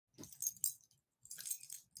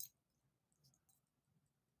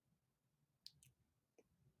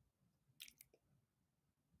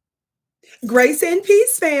Grace and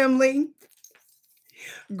peace, family.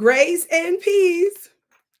 Grace and peace.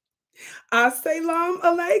 Assalamu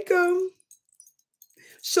alaikum.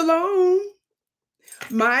 Shalom.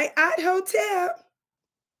 My Hotep.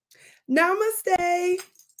 Namaste.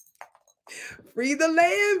 Free the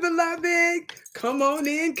land, beloved. Come on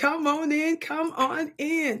in, come on in, come on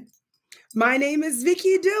in. My name is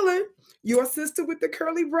Vicki Dillard, your sister with the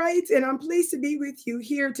curly braids, and I'm pleased to be with you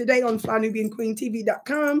here today on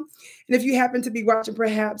FlyNubianQueenTV.com. And if you happen to be watching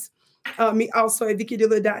perhaps me also at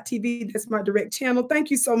VickiDillard.tv, that's my direct channel. Thank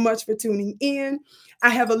you so much for tuning in. I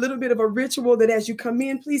have a little bit of a ritual that as you come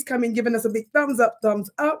in, please come in giving us a big thumbs up, thumbs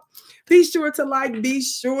up. Be sure to like, be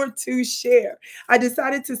sure to share. I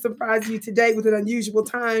decided to surprise you today with an unusual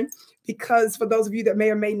time because for those of you that may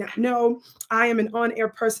or may not know, I am an on-air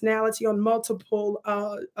personality on multiple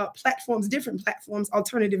platforms, different platforms,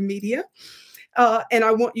 alternative media. And I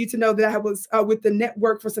want you to know that I was with the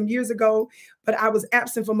network for some years ago, but I was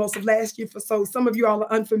absent for most of last year. So some of you all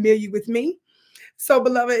are unfamiliar with me. So,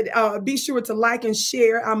 beloved, be sure to like and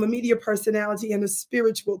share. I'm a media personality and a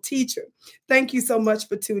spiritual teacher. Thank you so much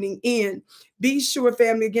for tuning in. Be sure,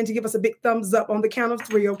 family, again, to give us a big thumbs up on the count of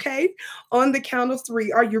 3, okay? On the count of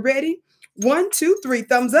 3. Are you ready? 1, 2, 3.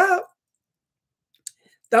 Thumbs up.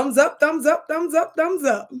 Thumbs up, thumbs up, thumbs up, thumbs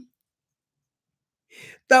up.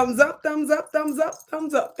 Thumbs up, thumbs up, thumbs up,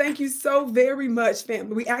 thumbs up. Thank you so very much,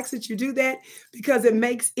 family. We ask that you do that because it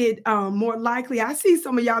makes it more likely. I see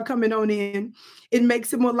some of y'all coming on in. It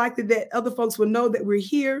makes it more likely that other folks will know that we're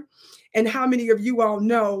here. And how many of you all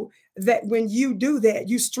know that when you do that,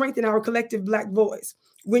 you strengthen our collective Black voice?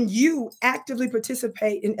 When you actively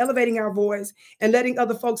participate in elevating our voice and letting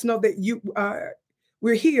other folks know that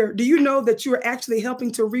we're here, do you know that you are actually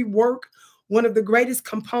helping to rework one of the greatest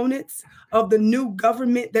components of the new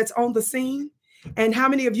government that's on the scene? And how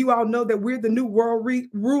many of you all know that we're the new world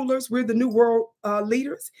rulers? We're the new world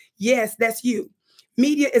leaders? Yes, that's you.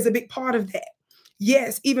 Media is a big part of that.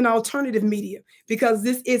 Yes, even alternative media, because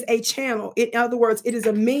this is a channel. In other words, it is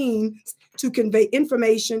a means to convey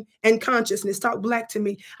information and consciousness. Talk Black to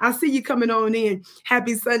me. I see you coming on in.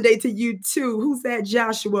 Happy Sunday to you too. Who's that?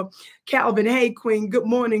 Joshua. Calvin. Hey, Queen. Good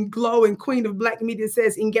morning. Glow and Queen of Black Media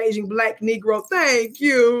says engaging Black Negro. Thank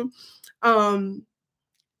you. All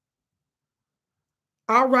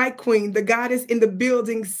right, Queen. The goddess in the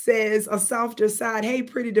building says a softer side. Hey,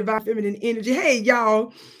 pretty divine feminine energy. Hey,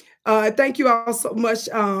 y'all. Thank you all so much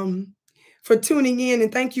for tuning in,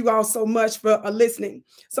 and thank you all so much for listening.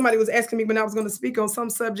 Somebody was asking me when I was going to speak on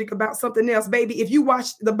some subject about something else. Baby, if you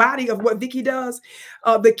watch the body of what Vicki does,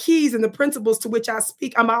 the keys and the principles to which I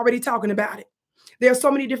speak, I'm already talking about it. There are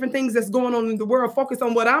so many different things that's going on in the world. Focus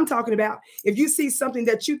on what I'm talking about. If you see something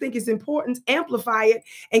that you think is important, amplify it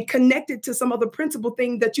and connect it to some other principle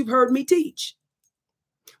thing that you've heard me teach.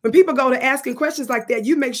 When people go to asking questions like that,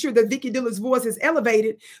 you make sure that Vicki Dillard's voice is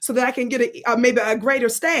elevated so that I can get maybe a greater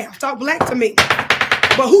staff. Talk Black to me.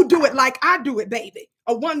 But who do it like I do it, baby?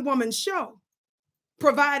 A one-woman show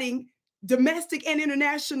providing domestic and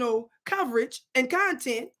international coverage and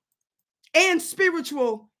content and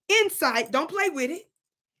spiritual insight. Don't play with it.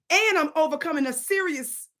 And I'm overcoming a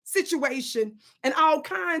serious situation and all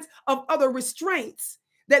kinds of other restraints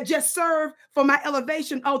that just serve for my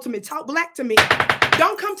elevation ultimate. Talk Black to me.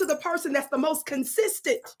 Don't come to the person that's the most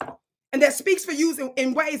consistent and that speaks for you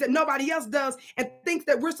in ways that nobody else does and think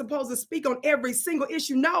that we're supposed to speak on every single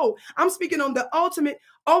issue. No, I'm speaking on the ultimate,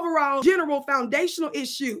 overall, general, foundational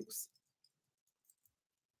issues.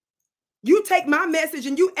 You take my message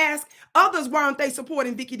and you ask others why aren't they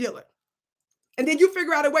supporting Vicki Dillard? And then you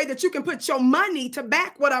figure out a way that you can put your money to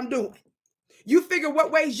back what I'm doing. You figure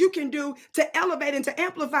what ways you can do to elevate and to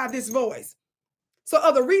amplify this voice so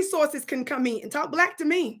other resources can come in. Talk Black to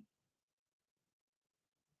me.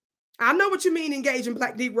 I know what you mean engaging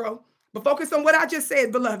Black Negro, but focus on what I just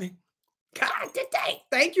said, beloved. God, today.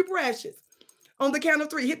 Thank you, precious. On the count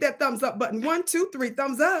of 3, hit that thumbs up button. 1, 2, 3,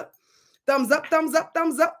 thumbs up. Thumbs up, thumbs up,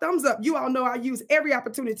 thumbs up, thumbs up. You all know I use every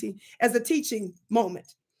opportunity as a teaching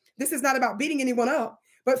moment. This is not about beating anyone up,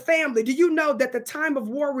 but family, do you know that the time of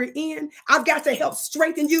war we're in, I've got to help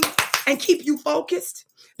strengthen you and keep you focused?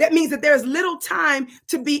 That means that there's little time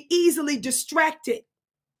to be easily distracted.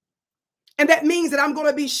 And that means that I'm going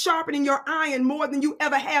to be sharpening your iron more than you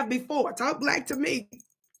ever have before. Talk Black to me.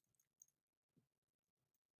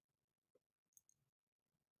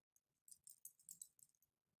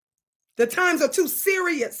 The times are too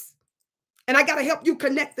serious. And I got to help you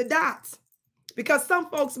connect the dots. Because some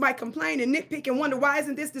folks might complain and nitpick and wonder, why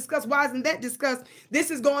isn't this discussed? Why isn't that discussed? This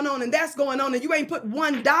is going on and that's going on. And you ain't put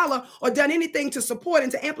 $1 or done anything to support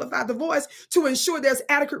and to amplify the voice to ensure there's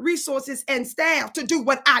adequate resources and staff to do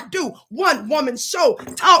what I do. One woman show,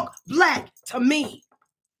 Talk Black to Me.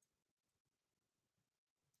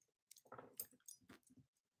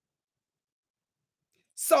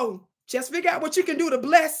 So just figure out what you can do to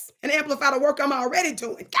bless and amplify the work I'm already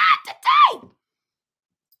doing. God, today.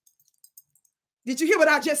 Did you hear what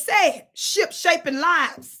I just said? Shaping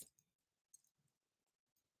lives.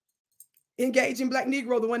 Engaging Black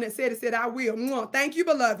Negro, the one that said it, said, I will. Thank you,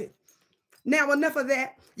 beloved. Now, enough of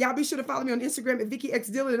that. Y'all be sure to follow me on Instagram at Vicki X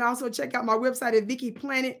Dillard and also check out my website at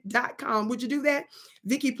VickiPlanet.com. Would you do that?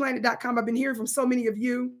 VickiPlanet.com. I've been hearing from so many of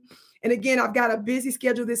you. And again, I've got a busy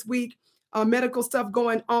schedule this week, medical stuff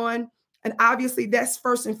going on. And obviously, that's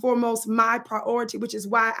first and foremost my priority, which is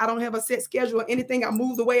why I don't have a set schedule or anything. I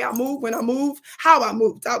move the way I move, when I move, how I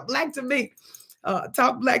move. Talk black to me.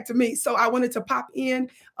 Talk black to me. So I wanted to pop in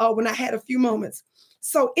when I had a few moments.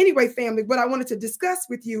 So anyway, family, what I wanted to discuss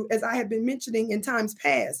with you, as I have been mentioning in times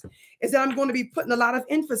past, is that I'm going to be putting a lot of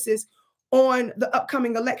emphasis on the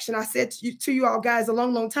upcoming election. I said to you all guys a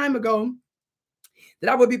long, long time ago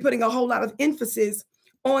that I would be putting a whole lot of emphasis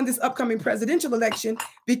on this upcoming presidential election,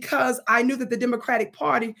 because I knew that the Democratic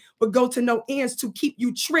Party would go to no ends to keep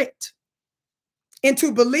you tricked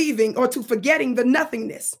into believing or to forgetting the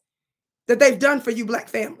nothingness that they've done for you, Black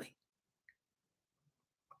family.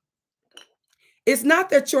 It's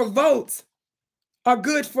not that your votes are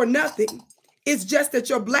good for nothing. It's just that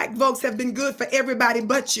your Black votes have been good for everybody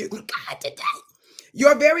but you. God, today.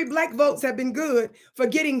 Your very Black votes have been good for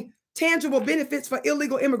getting tangible benefits for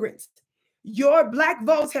illegal immigrants. Your Black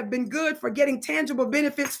votes have been good for getting tangible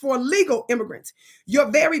benefits for legal immigrants. Your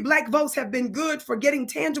very Black votes have been good for getting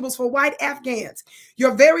tangibles for white Afghans.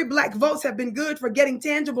 Your very Black votes have been good for getting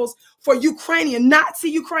tangibles for Ukrainian, Nazi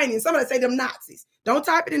Ukrainians. Somebody say them Nazis. Don't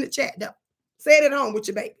type it in the chat though. Say it at home with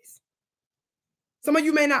your babies. Some of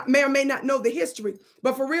you may or may not know the history,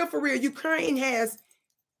 but for real, Ukraine has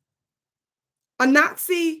a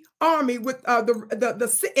Nazi army with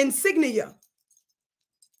the insignia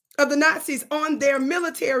of the Nazis on their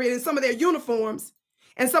military and some of their uniforms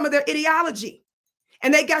and some of their ideology.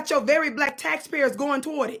 And they got your very Black taxpayers going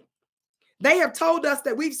toward it. They have told us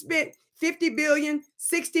that we've spent 50 billion,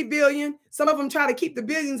 60 billion. Some of them try to keep the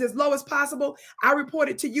billions as low as possible. I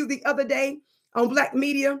reported to you the other day on Black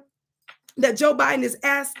media that Joe Biden has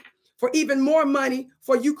asked for even more money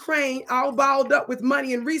for Ukraine, all balled up with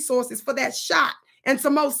money and resources for that shot and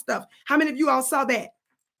some more stuff. How many of you all saw that?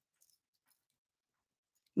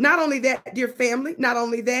 Not only that, dear family, not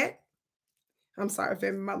only that, I'm sorry,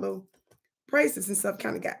 family, my little braces and stuff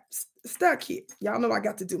kind of got stuck here. Y'all know I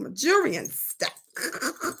got to do my jewelry and stuff.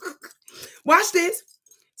 Watch this.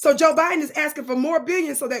 So Joe Biden is asking for more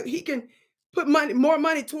billions so that he can put more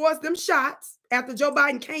money towards them shots. After Joe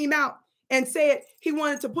Biden came out and said he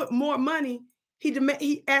wanted to put more money, he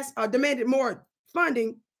demanded more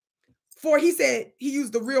funding for, he said, he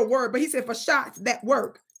used the real word, but he said for shots that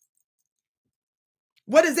work.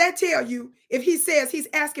 What does that tell you? If he says he's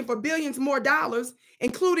asking for billions more dollars,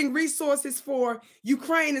 including resources for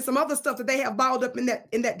Ukraine and some other stuff that they have balled up in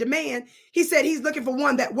that demand, he said he's looking for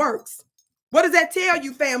one that works. What does that tell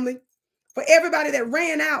you, family? For everybody that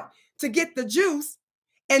ran out to get the juice,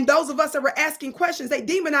 and those of us that were asking questions, they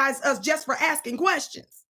demonized us just for asking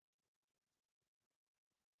questions.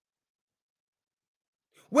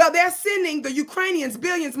 Well, they're sending the Ukrainians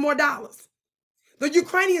billions more dollars. The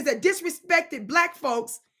Ukrainians that disrespected Black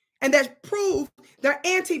folks and that prove their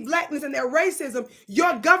anti-Blackness and their racism,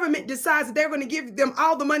 your government decides that they're going to give them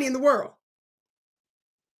all the money in the world.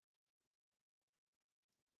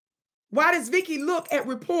 Why does Vicki look at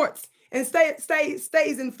reports and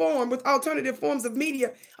stays informed with alternative forms of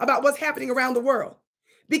media about what's happening around the world?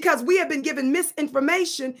 Because we have been given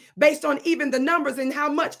misinformation based on even the numbers and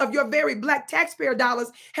how much of your very Black taxpayer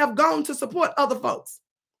dollars have gone to support other folks.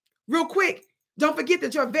 Real quick, don't forget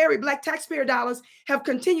that your very Black taxpayer dollars have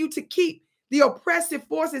continued to keep the oppressive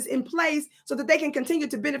forces in place so that they can continue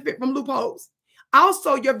to benefit from loopholes.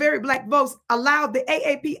 Also, your very Black votes allowed the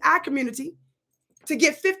AAPI community to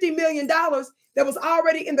get $50 million that was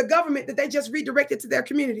already in the government that they just redirected to their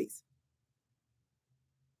communities.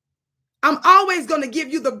 I'm always going to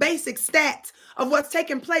give you the basic stats of what's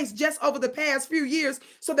taken place just over the past few years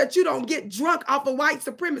so that you don't get drunk off of white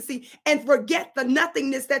supremacy and forget the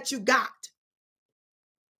nothingness that you got.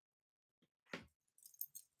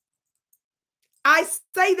 I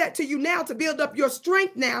say that to you now to build up your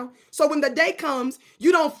strength now, so when the day comes,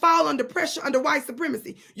 you don't fall under pressure under white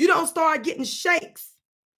supremacy. You don't start getting shakes.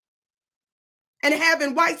 and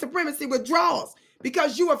having white supremacy withdrawals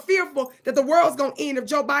because you are fearful that the world's going to end if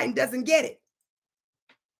Joe Biden doesn't get it.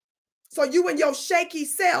 So you and your shaky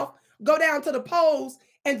self go down to the polls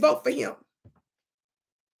and vote for him,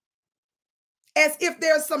 as if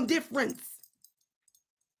there's some difference.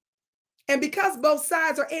 And because both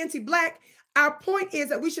sides are anti-Black, our point is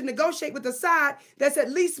that we should negotiate with the side that's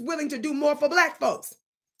at least willing to do more for Black folks.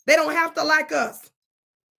 They don't have to like us.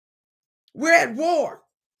 We're at war.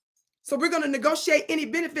 So we're going to negotiate any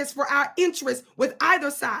benefits for our interests with either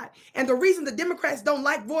side. And the reason the Democrats don't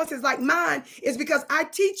like voices like mine is because I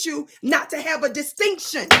teach you not to have a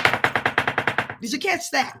distinction. Did you catch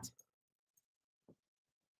that?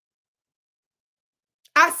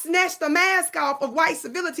 I snatch the mask off of white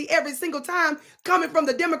civility every single time coming from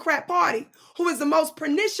the Democrat Party, who is the most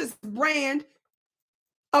pernicious brand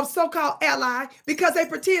of so-called ally because they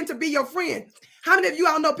pretend to be your friend. How many of you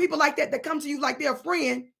all know people like that that come to you like they're a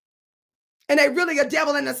friend and they really a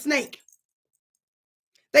devil and a snake?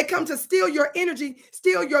 They come to steal your energy,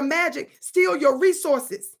 steal your magic, steal your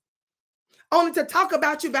resources, only to talk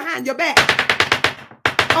about you behind your back,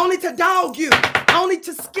 only to dog you, only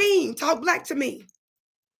to scheme, talk black to me,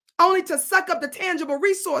 only to suck up the tangible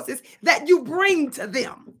resources that you bring to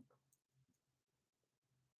them.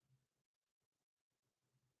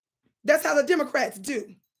 That's how the Democrats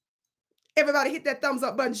do. Everybody hit that thumbs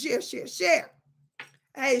up button, share, share, share.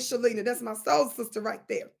 Hey, Shalina, that's my soul sister right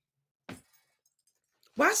there.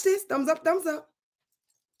 Watch this, thumbs up, thumbs up.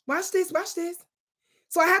 Watch this, watch this.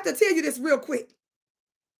 So I have to tell you this real quick.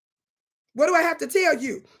 What do I have to tell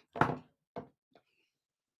you?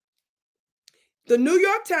 The New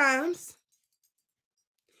York Times,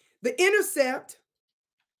 The Intercept,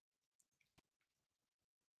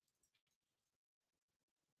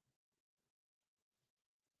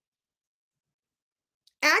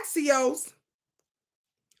 Axios,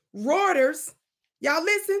 Reuters, y'all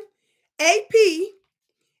listen, AP,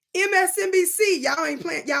 MSNBC,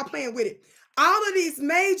 y'all playing with it. All of these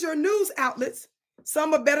major news outlets,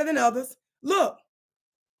 some are better than others, look,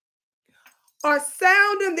 are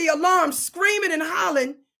sounding the alarm, screaming and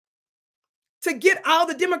hollering to get all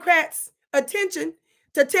the Democrats' attention,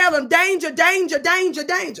 to tell them danger, danger, danger,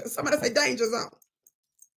 danger. Somebody say danger zone.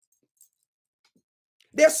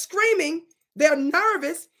 They're screaming, they're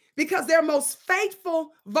nervous because their most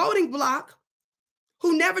faithful voting bloc,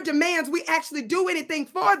 who never demands we actually do anything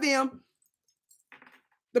for them,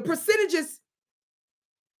 the percentages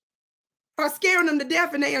are scaring them to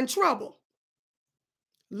death and they're in trouble.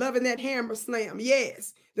 Loving that hammer slam.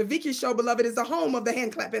 Yes. The Vicki show, beloved, is the home of the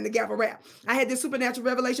hand clap and the gavel rap. I had this supernatural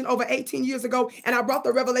revelation over 18 years ago, and I brought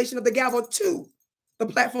the revelation of the gavel to the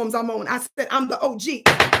platforms I'm on. I said, I'm the OG.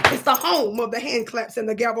 It's the home of the hand claps and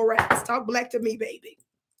the gavel raps. Talk black to me, baby.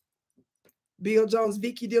 Bill Jones,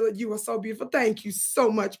 Vicki Dillard, you are so beautiful. Thank you so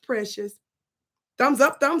much, precious. Thumbs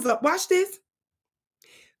up, thumbs up. Watch this.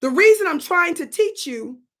 The reason I'm trying to teach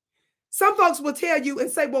you, some folks will tell you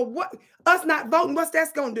and say, well, what, us not voting, what's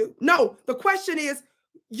that going to do? No, the question is,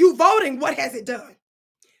 you voting, what has it done?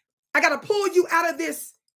 I got to pull you out of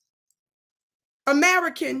this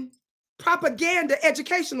American propaganda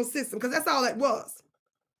educational system, because that's all it was.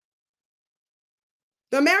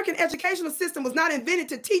 The American educational system was not invented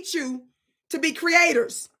to teach you to be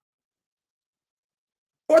creators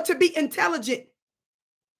or to be intelligent.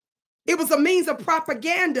 It was a means of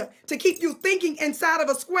propaganda to keep you thinking inside of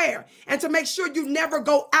a square and to make sure you never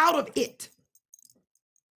go out of it.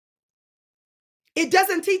 It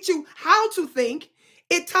doesn't teach you how to think.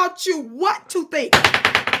 It taught you what to think.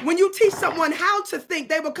 When you teach someone how to think,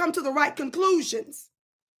 they will come to the right conclusions.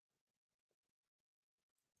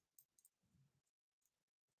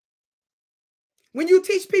 When you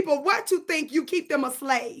teach people what to think, you keep them a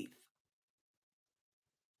slave.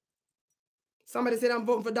 Somebody said, I'm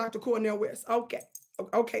voting for Dr. Cornel West. Okay.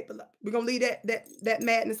 Okay, beloved. We're going to leave that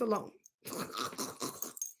madness alone.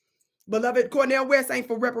 Beloved, Cornel West ain't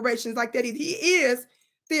for reparations like that. He is,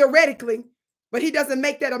 theoretically, but he doesn't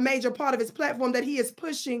make that a major part of his platform that he is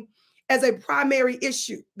pushing as a primary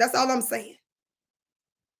issue. That's all I'm saying.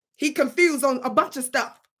 He confused on a bunch of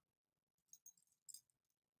stuff.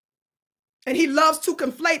 And he loves to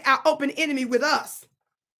conflate our open enemy with us.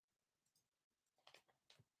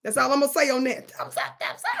 That's all I'm going to say on that. Thumbs up,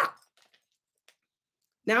 thumbs up.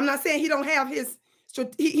 Now, I'm not saying he don't have his,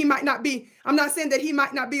 he might not be, I'm not saying that he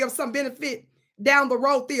might not be of some benefit down the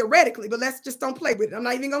road theoretically, but let's just don't play with it. I'm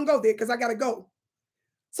not even going to go there because I got to go.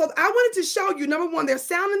 So I wanted to show you, number one, they're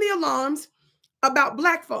sounding the alarms about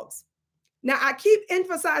Black folks. Now, I keep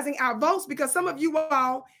emphasizing our votes because some of you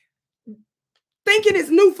all thinking it's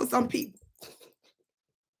new for some people.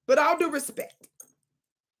 But all due respect,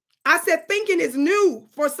 I said thinking is new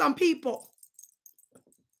for some people.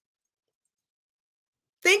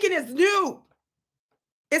 Thinking is new.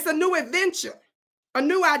 It's a new adventure, a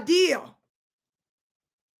new idea,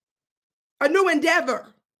 a new endeavor.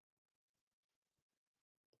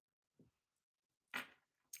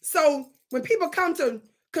 So when people come to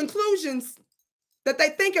conclusions that they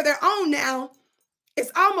think are their own now,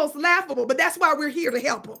 it's almost laughable, but that's why we're here to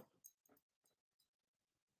help them.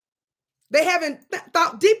 They haven't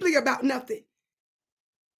thought deeply about nothing.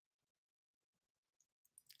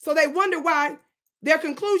 So they wonder why their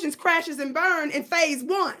conclusions crashes and burn in phase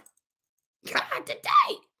 1. God,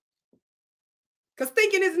 today. Because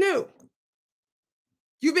thinking is new.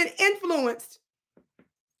 You've been influenced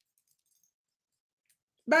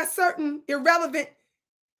by certain irrelevant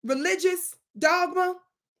religious dogma,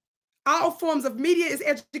 all forms of media is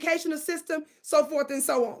educational system, so forth and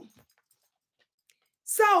so on.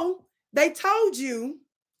 So they told you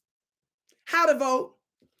how to vote,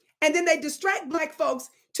 and then they distract Black folks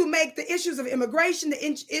to make the issues of immigration, the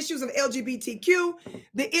issues of LGBTQ,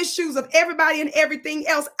 the issues of everybody and everything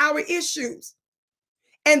else our issues.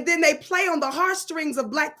 And then they play on the heartstrings of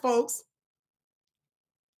Black folks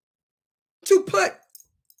to put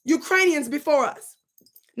Ukrainians before us.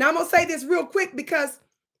 Now, I'm going to say this real quick because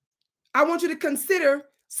I want you to consider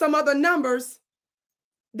some other numbers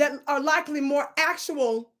that are likely more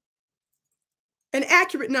actual and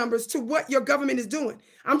accurate numbers to what your government is doing.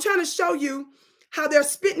 I'm trying to show you how they're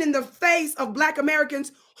spitting in the face of Black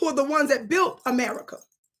Americans who are the ones that built America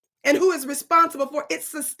and who is responsible for its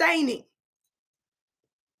sustaining.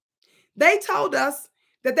 They told us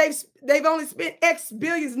that they've only spent X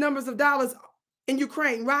billions numbers of dollars in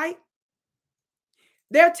Ukraine, right?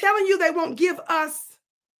 They're telling you they won't give us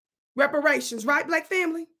reparations, right, Black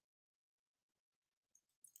family?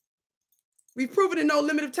 We've proven in no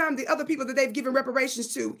limit of time the other people that they've given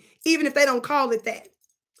reparations to, even if they don't call it that.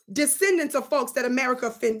 Descendants of folks that America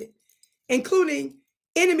offended, including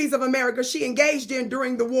enemies of America she engaged in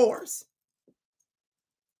during the wars.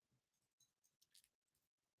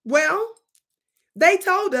 Well, they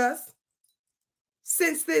told us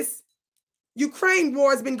since this Ukraine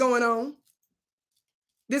war has been going on,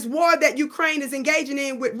 this war that Ukraine is engaging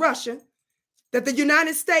in with Russia, that the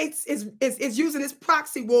United States is using this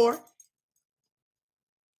proxy war,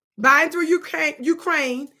 buying through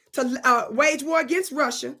Ukraine to wage war against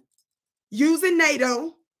Russia, using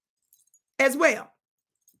NATO as well.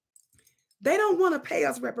 They don't want to pay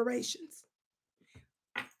us reparations.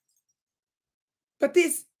 But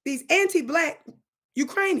these anti-Black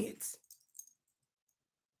Ukrainians,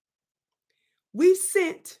 we've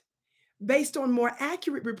sent, based on more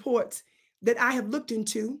accurate reports that I have looked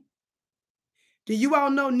into, do you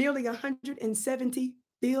all know nearly $170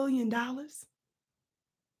 billion?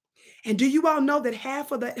 And do you all know that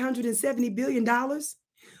half of that $170 billion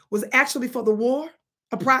was actually for the war,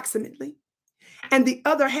 approximately? And the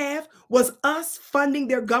other half was us funding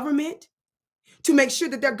their government to make sure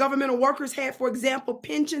that their governmental workers had, for example,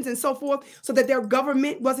 pensions and so forth, so that their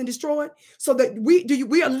government wasn't destroyed. So that we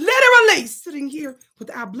are literally sitting here with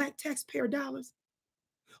our Black taxpayer dollars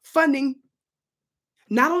funding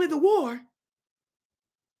not only the war,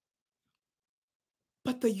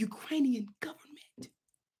 but the Ukrainian government.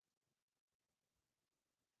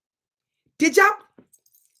 Did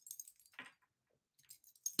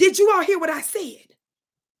you all hear what I said?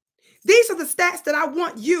 These are the stats that I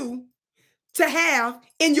want you to have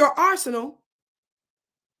in your arsenal,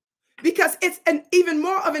 because it's even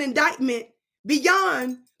more of an indictment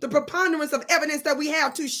beyond the preponderance of evidence that we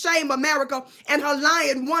have to shame America and her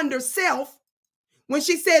lying wonder self when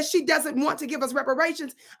she says she doesn't want to give us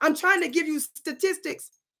reparations. I'm trying to give you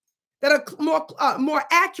statistics that are more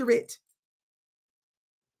accurate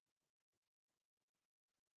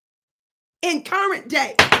in current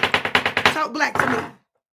day. Talk Black to me.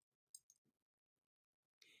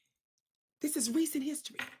 This is recent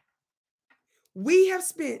history. We have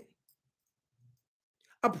spent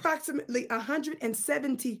approximately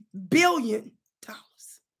 $170 billion,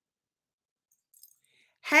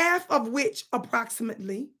 half of which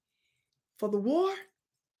approximately for the war,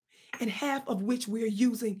 and half of which we're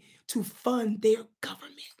using to fund their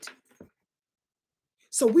government.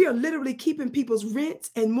 So we are literally keeping people's rents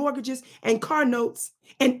and mortgages and car notes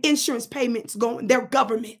and insurance payments going, their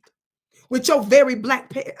government, with your very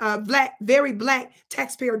black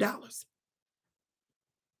taxpayer dollars.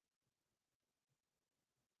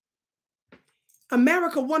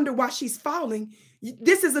 America wonder why she's falling.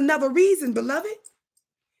 This is another reason, beloved.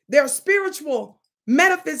 There are spiritual,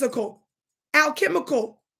 metaphysical,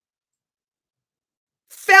 alchemical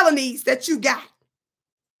felonies that you got.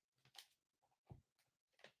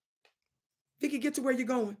 Vicki, get to where you're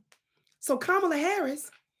going. So Kamala Harris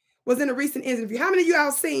was in a recent interview. How many of you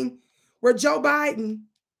all seen where Joe Biden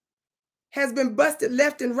has been busted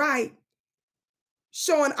left and right,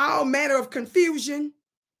 showing all manner of confusion,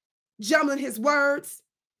 jumbling his words,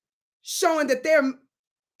 showing that there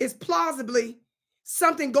is plausibly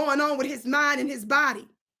something going on with his mind and his body.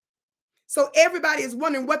 So everybody is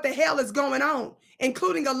wondering what the hell is going on,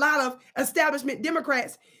 including a lot of establishment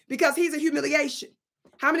Democrats, because he's a humiliation.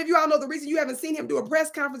 How many of you all know the reason you haven't seen him do a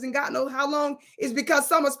press conference in God knows how long is because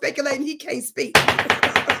some are speculating he can't speak.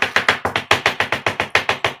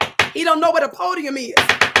 He don't know where the podium is.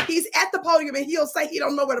 He's at the podium and he'll say he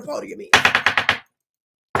don't know where the podium is.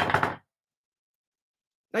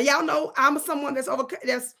 Now, y'all know I'm someone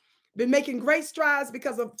that's been making great strides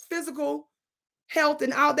because of physical health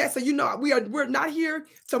and all that. So, you know, we're not here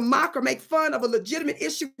to mock or make fun of a legitimate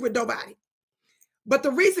issue with nobody. But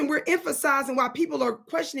the reason we're emphasizing why people are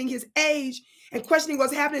questioning his age and questioning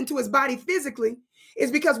what's happening to his body physically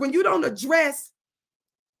is because when you don't address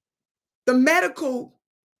the medical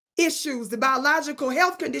issues, the biological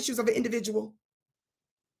health conditions of an individual,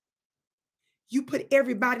 you put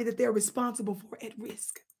everybody that they're responsible for at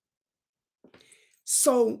risk.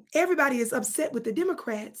 So everybody is upset with the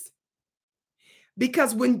Democrats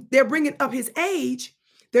because when they're bringing up his age,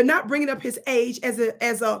 they're not bringing up his age as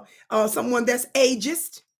someone that's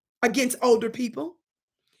ageist against older people.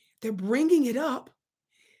 They're bringing it up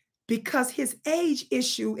because his age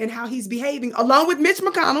issue and how he's behaving, along with Mitch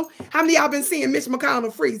McConnell. How many of y'all been seeing Mitch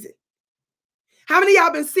McConnell freeze it? How many of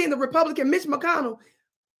y'all been seeing the Republican Mitch McConnell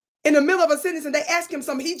in the middle of a sentence and they ask him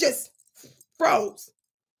something, he just froze.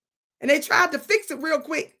 And they tried to fix it real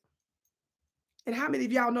quick. And how many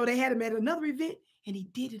of y'all know they had him at another event and he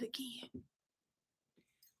did it again?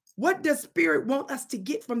 What does Spirit want us to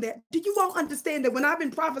get from that? Do you all understand that when I've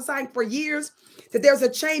been prophesying for years that there's a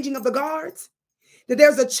changing of the guards, that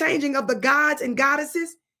there's a changing of the gods and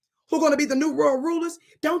goddesses who are going to be the new world rulers?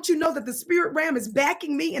 Don't you know that the spirit realm is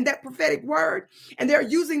backing me in that prophetic word? And they're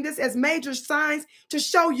using this as major signs to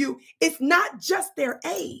show you it's not just their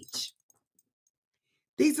age.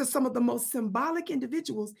 These are some of the most symbolic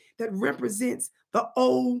individuals that represents the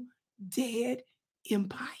old dead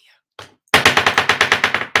empire.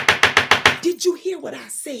 Did you hear what I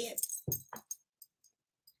said?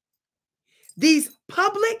 These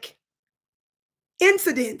public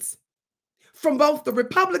incidents from both the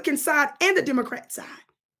Republican side and the Democrat side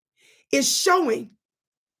is showing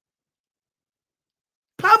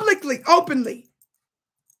publicly, openly,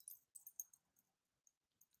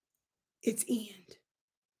 its end.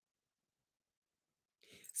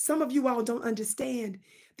 Some of you all don't understand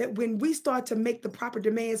that when we start to make the proper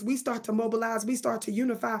demands, we start to mobilize, we start to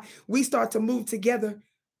unify, we start to move together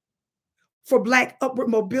for Black upward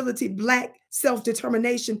mobility, Black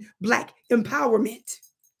self-determination, Black empowerment,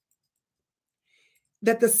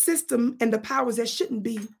 that the system and the powers that shouldn't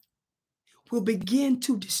be will begin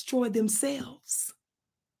to destroy themselves.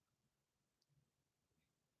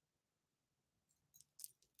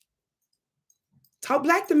 Talk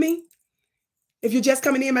Black to me. If you're just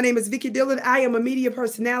coming in, my name is Vicki Dillard. I am a media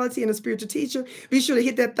personality and a spiritual teacher. Be sure to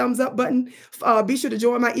hit that thumbs up button. Be sure to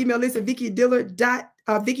join my email list at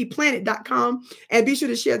vickidillard.vickiplanet.com. And be sure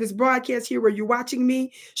to share this broadcast here where you're watching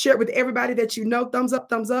me. Share it with everybody that you know. Thumbs up,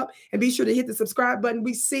 thumbs up. And be sure to hit the subscribe button.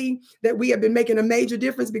 We see that we have been making a major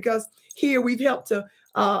difference because here we've helped to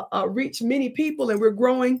reach many people and we're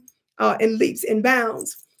growing in leaps and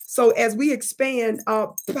bounds. So as we expand,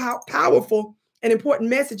 powerful and important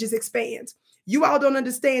messages expand. You all don't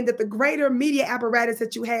understand that the greater media apparatus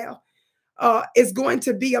that you have is going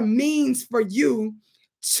to be a means for you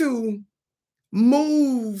to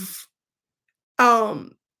move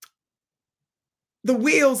the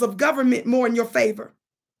wheels of government more in your favor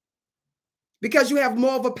because you have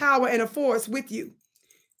more of a power and a force with you.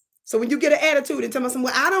 So when you get an attitude and tell me,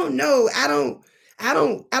 well, I don't know. I don't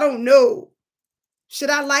know.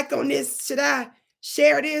 Should I like on this? Should I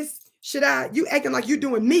share this? You acting like you're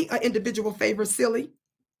doing me an individual favor, silly.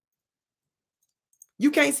 You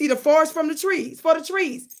can't see the forest from the trees, for the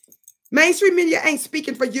trees. Mainstream media ain't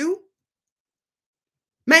speaking for you.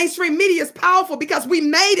 Mainstream media is powerful because we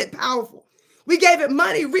made it powerful. We gave it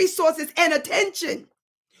money, resources, and attention.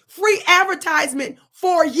 Free advertisement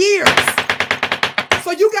for years. So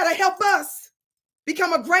you got to help us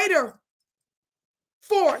become a greater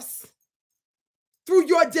force through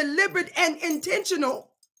your deliberate and intentional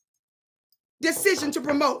decision to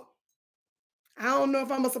promote. I don't know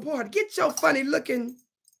if I'm a supporter. Get your funny looking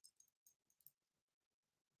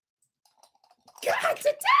God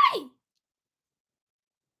today.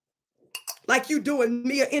 Like you doing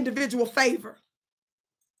me an individual favor.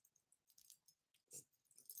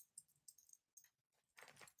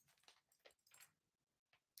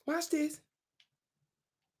 Watch this.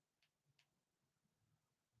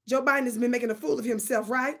 Joe Biden has been making a fool of himself,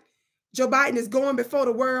 right? Joe Biden is going before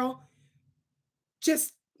the world,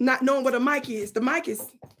 just not knowing what a mic is. The mic is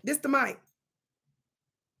this. The mic,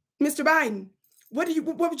 Mr. Biden. What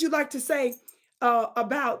would you like to say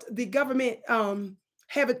about the government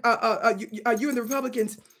having you and the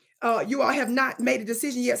Republicans? You all have not made a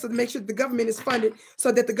decision yet, so to make sure the government is funded,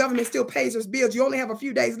 so that the government still pays its bills. You only have a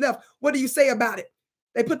few days left. What do you say about it?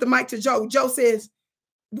 They put the mic to Joe. Joe says,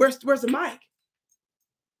 "Where's the mic?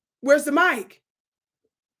 Where's the mic?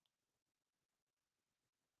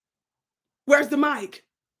 Where's the mic?"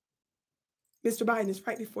 Mr. Biden is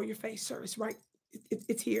right before your face, sir. It's right.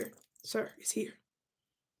 It's here, sir. It's here.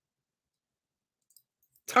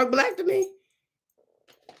 Talk black to me.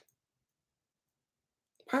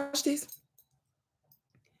 Watch this.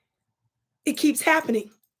 It keeps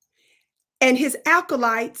happening. And his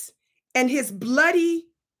acolytes and his bloody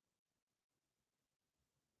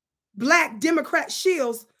black Democrat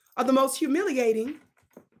shields are the most humiliating.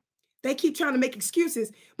 They keep trying to make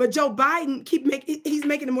excuses, but Joe Biden he's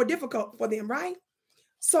making it more difficult for them, right?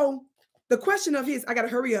 So the question of his, I got to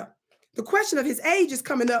hurry up. The question of his age is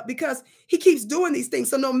coming up because he keeps doing these things.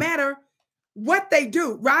 So no matter what they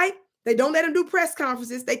do, right? They don't let him do press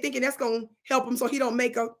conferences. They thinking that's going to help him so he don't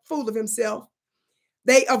make a fool of himself.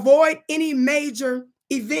 They avoid any major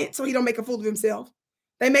event so he don't make a fool of himself.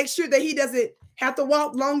 They make sure that he doesn't have to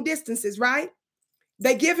walk long distances, right?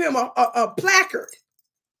 They give him a placard.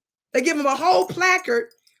 They give him a whole placard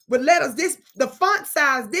with letters the font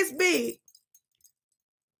size this big.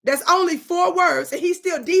 That's only 4 words, and he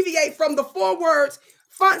still deviate from the 4 words,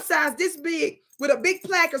 font size this big, with a big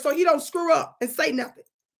placard so he don't screw up and say nothing.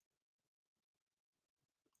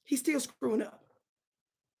 He's still screwing up.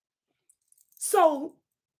 So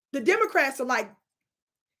the Democrats are like,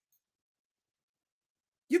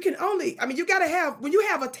 you got to have, when you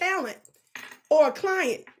have a talent or a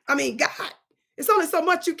client, God, it's only so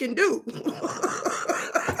much you can do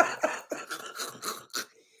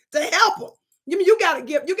to help them. You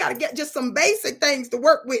gotta get just some basic things to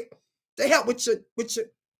work with to help with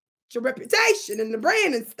your reputation and the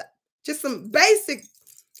brand and stuff. Just some basics.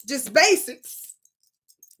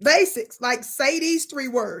 Basics, like say these 3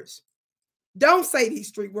 words. Don't say these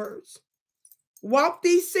 3 words. Walk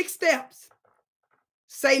these 6 steps.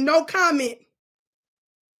 Say no comment.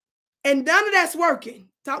 And none of that's working.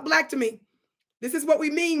 Talk black to me. This is what we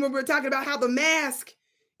mean when we're talking about how the mask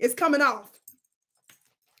is coming off.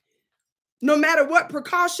 No matter what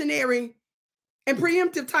precautionary and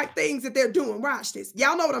preemptive type things that they're doing. Watch this.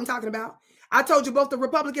 Y'all know what I'm talking about. I told you both the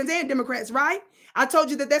Republicans and Democrats, right? I told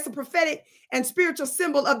you that that's a prophetic and spiritual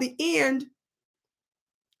symbol of the end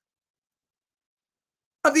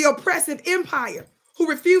of the oppressive empire who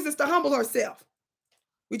refuses to humble herself.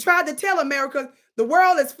 We tried to tell America the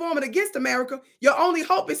world is forming against America. Your only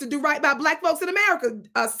hope is to do right by black folks in America,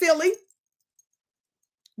 silly.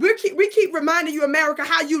 We keep reminding you, America,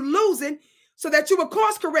 how you losing so that you will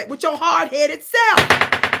course correct with your hard-headed self.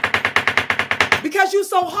 Because you're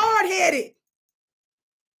so hard-headed.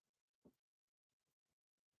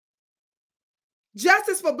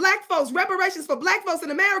 Justice for black folks, reparations for black folks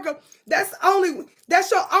in America, that's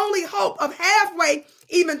your only hope of halfway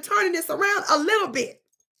even turning this around a little bit.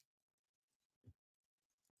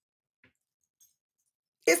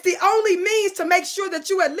 It's the only means to make sure that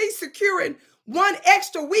you at least securing 1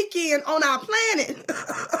 extra weekend on our planet.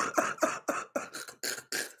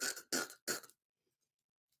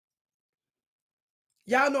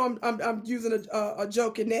 Y'all know I'm using a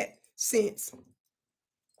joke in that sense.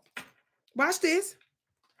 Watch this.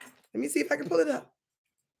 Let me see if I can pull it up.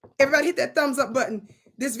 Everybody hit that thumbs up button.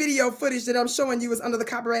 This video footage that I'm showing you is under the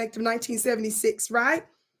Copyright Act of 1976, right?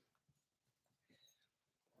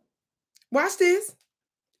 Watch this.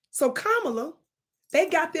 So Kamala, they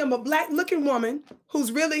got them a black-looking woman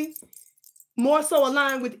who's really more so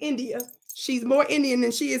aligned with India. She's more Indian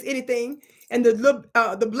than she is anything. And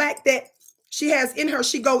the black that she has in her,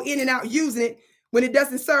 she go in and out using it when it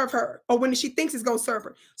doesn't serve her or when she thinks it's going to serve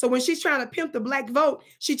her. So when she's trying to pimp the black vote,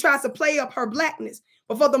 she tries to play up her blackness.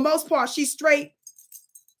 But for the most part, she's straight.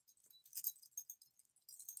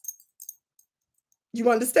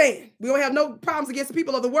 You understand? We don't have no problems against the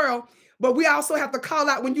people of the world, but we also have to call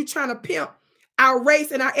out when you're trying to pimp our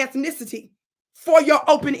race and our ethnicity for your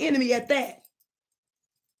open enemy at that.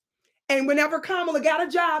 And whenever Kamala got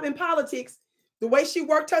a job in politics, the way she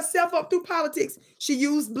worked herself up through politics, she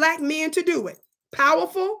used black men to do it.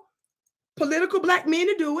 Powerful, political black men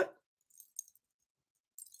to do it.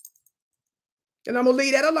 And I'm going to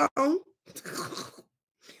leave that alone.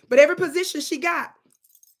 But every position she got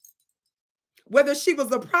whether she was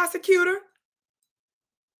the prosecutor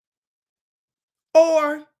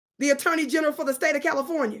or the Attorney General for the state of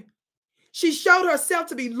California. She showed herself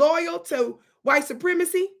to be loyal to white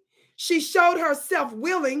supremacy. She showed herself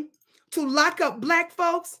willing to lock up Black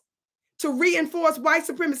folks, to reinforce white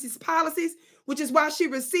supremacist policies, which is why she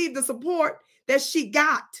received the support that she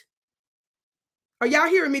got. Are y'all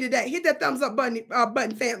hearing me today? Hit that thumbs up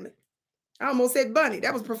button, family. I almost said bunny.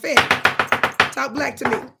 That was prophetic. Talk black to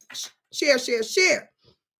me. Share, share, share.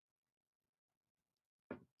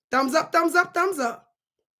 Thumbs up, thumbs up, thumbs up.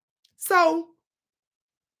 So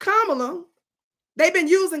Kamala, they've been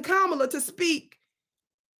using Kamala to speak,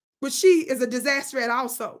 but she is a disaster at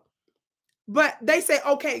also. But they say,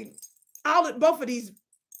 okay, both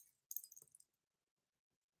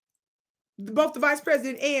the vice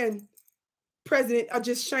president and president are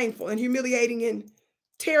just shameful and humiliating and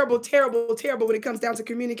terrible, terrible, terrible when it comes down to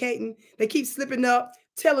communicating. They keep slipping up,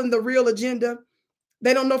 telling the real agenda.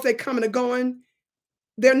 They don't know if they're coming or going.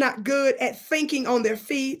 They're not good at thinking on their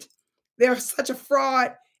feet. They're such a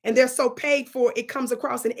fraud, and they're so paid for. It comes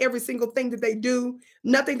across in every single thing that they do.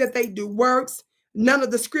 Nothing that they do works. None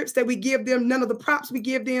of the scripts that we give them, none of the props we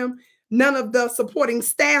give them, none of the supporting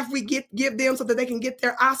staff we give them so that they can get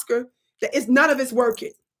their Oscar. None of it's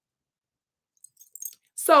working.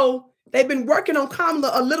 So they've been working on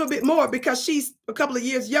Kamala a little bit more because she's a couple of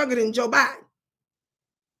years younger than Joe Biden.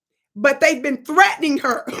 But they've been threatening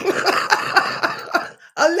her.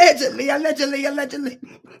 Allegedly.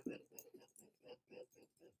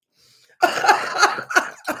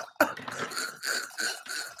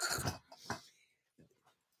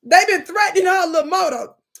 They've been threatening her a little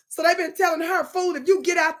more. So they've been telling her, fool, if you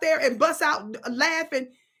get out there and bust out laughing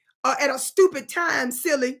at a stupid time,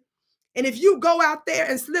 silly, and if you go out there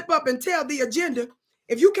and slip up and tell the agenda,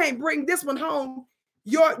 if you can't bring this one home,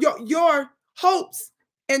 your hopes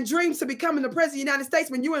and dreams to becoming the president of the United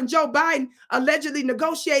States, when you and Joe Biden allegedly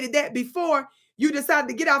negotiated that before you decided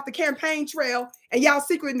to get off the campaign trail, and y'all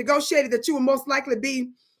secretly negotiated that you would most likely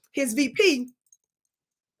be his VP.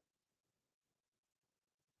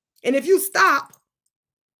 And if you stop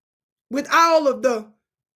with all of the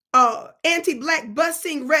anti-Black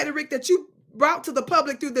busing rhetoric that you brought to the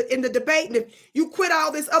public in the debate, and if you quit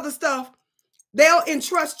all this other stuff, they'll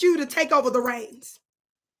entrust you to take over the reins.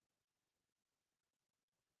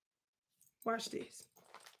 Watch this.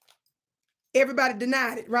 Everybody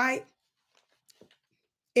denied it, right?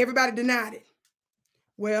 Everybody denied it.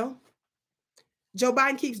 Well, Joe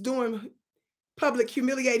Biden keeps doing public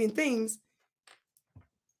humiliating things.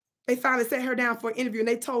 They finally sat her down for an interview and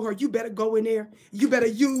they told her, you better go in there. You better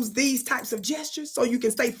use these types of gestures so you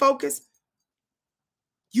can stay focused.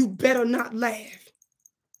 You better not laugh.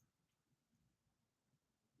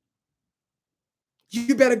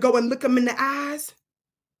 You better go and look them in the eyes.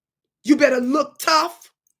 You better look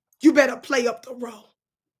tough. You better play up the role.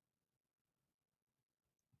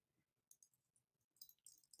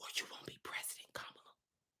 Or you won't be president, Kamala.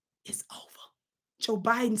 It's over. Joe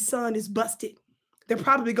Biden's son is busted. They're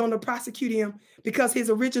probably going to prosecute him because his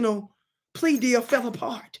original plea deal fell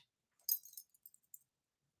apart.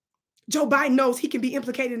 Joe Biden knows he can be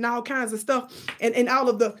implicated in all kinds of stuff and all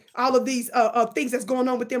of these things that's going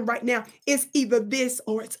on with them right now. It's either this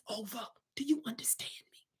or it's over. Do you understand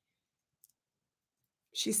me?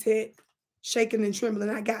 She said, shaking and trembling,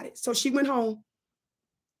 I got it. So she went home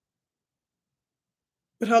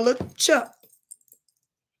with her little Chuck,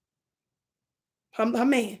 her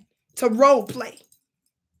man, to role play.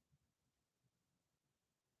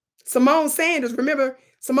 Simone Sanders, remember,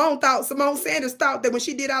 Simone Sanders thought that when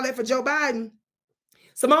she did all that for Joe Biden,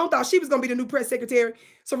 Simone thought she was going to be the new press secretary.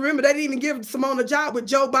 So remember, they didn't even give Simone a job with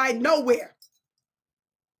Joe Biden nowhere.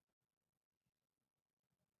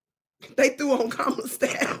 They threw on Kamala's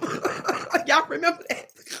staff. Y'all remember that?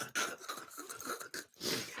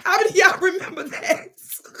 How many of y'all remember that?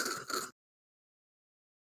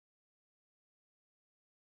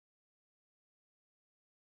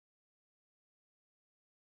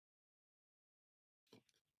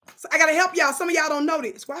 So I got to help y'all. Some of y'all don't know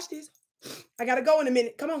this. Watch this. I got to go in a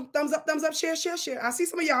minute. Come on. Thumbs up, share, share, share. I see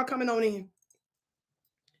some of y'all coming on in.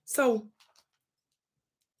 So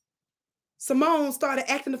Simone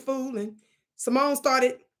started acting the fool, and Simone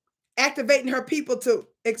started activating her people to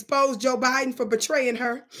expose Joe Biden for betraying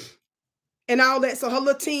her and all that. So her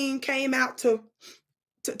little team came out to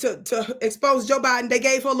expose Joe Biden. They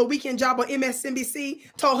gave her a little weekend job on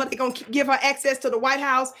MSNBC, told her they're going to give her access to the White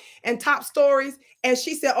House and top stories. And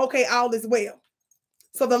she said, okay, all is well.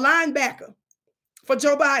 So the linebacker for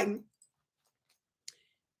Joe Biden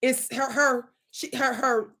is her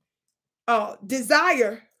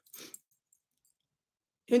desire.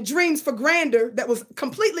 and dreams for grandeur that was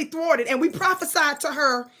completely thwarted. And we prophesied to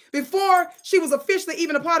her before she was officially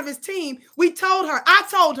even a part of his team. We told her, I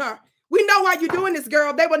told her, we know why you're doing this,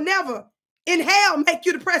 girl. They will never in hell make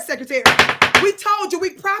you the press secretary. We told you,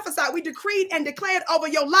 we prophesied, we decreed and declared over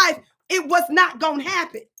your life. It was not going to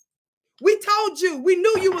happen. We told you, we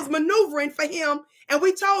knew you was maneuvering for him. And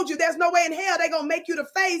we told you there's no way in hell they're going to make you the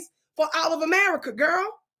face for all of America, girl.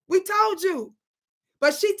 We told you.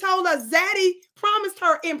 But she told us Zaddy promised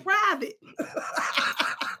her in private.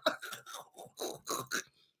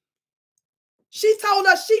 She told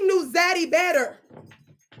us she knew Zaddy better.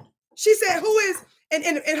 She said, who is,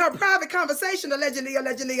 in her private conversation, allegedly,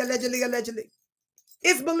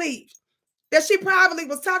 it's believed that she probably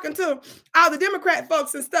was talking to all the Democrat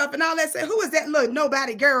folks and stuff and all that. Said, who is that little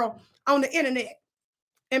nobody girl on the internet?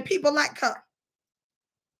 And people like her.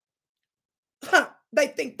 Huh, they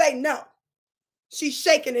think they know. She's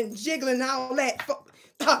shaking and jiggling and all that.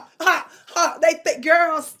 They think,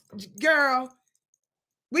 girl,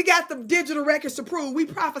 we got the digital records to prove. We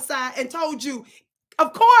prophesied and told you,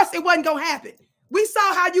 of course it wasn't going to happen. We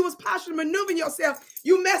saw how you was partially maneuvering yourself.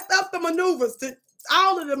 You messed up the maneuvers.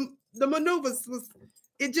 All of the maneuvers,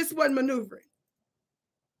 it just wasn't maneuvering.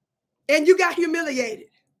 And you got humiliated.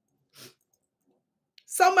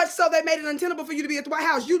 So much so they made it untenable for you to be at the White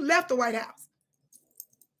House. You left the White House.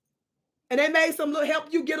 And they made some little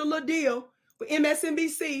help you get a little deal with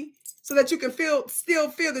MSNBC so that you can still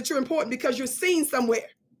feel that you're important because you're seen somewhere.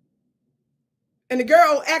 And the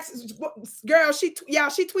girl she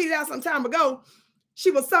tweeted out some time ago,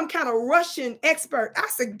 she was some kind of Russian expert. I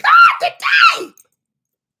said, God, today,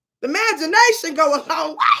 the imagination go a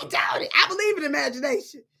long way, don't it? I believe in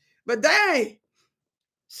imagination. But dang,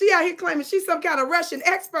 she out here claiming she's some kind of Russian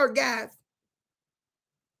expert, guys.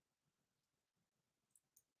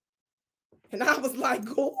 And I was like,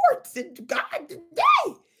 God, today,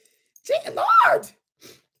 dear Lord.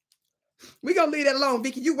 We're going to leave that alone,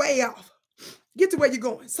 Vicki. You way off. Get to where you're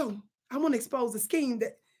going. So I want to expose the scheme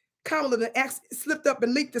that Kamala slipped up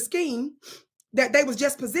and leaked the scheme that they was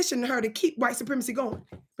just positioning her to keep white supremacy going.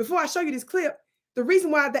 Before I show you this clip, the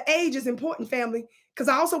reason why the age is important, family, because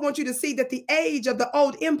I also want you to see that the age of the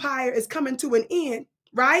old empire is coming to an end,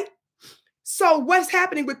 right? So what's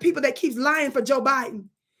happening with people that keeps lying for Joe Biden?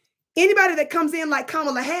 Anybody that comes in like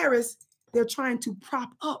Kamala Harris, they're trying to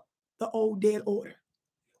prop up the old dead order,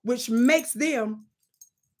 which puts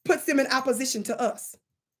them in opposition to us.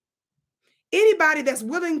 Anybody that's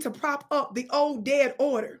willing to prop up the old dead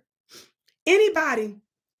order, anybody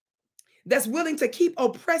that's willing to keep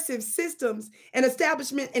oppressive systems and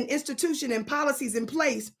establishment and institution and policies in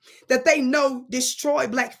place that they know destroy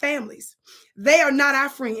Black families, they are not our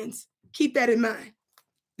friends. Keep that in mind.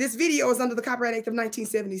 This video is under the Copyright Act of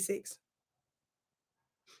 1976.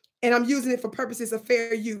 And I'm using it for purposes of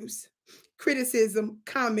fair use, criticism,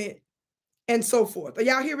 comment, and so forth. Are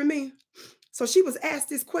y'all hearing me? So she was asked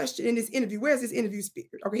this question in this interview. Where's this interview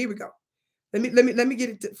speaker? Okay, here we go. Let me get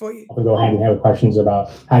it for you. I'll go hand in hand with questions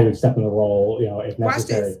about how you would step in the role, if necessary. Watch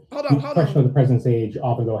this. Hold on. Questions of the president's age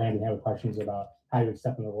often go hand in hand with questions about how you would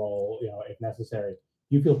step in the role, if necessary.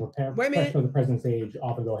 You feel prepared. Wait a minute. Questions of the president's age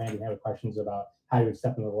often go hand in hand with questions about how you would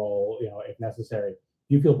step in the role, if necessary.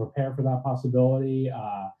 You feel prepared for that possibility,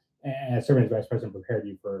 and serving as vice president prepared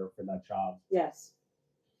you for that job. Yes.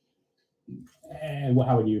 And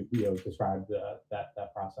how would you, describe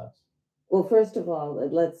that process? Well, first of all,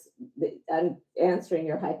 I'm answering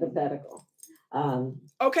your hypothetical.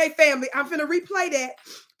 Okay, family, I'm going to replay that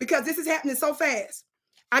because this is happening so fast.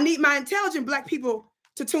 I need my intelligent Black people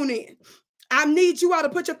to tune in. I need you all to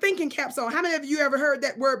put your thinking caps on. How many of you ever heard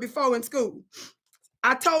that word before in school?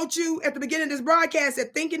 I told you at the beginning of this broadcast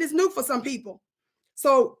that thinking is new for some people.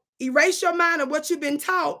 So erase your mind of what you've been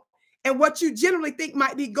taught and what you generally think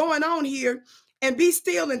might be going on here and be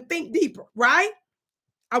still and think deeper, right?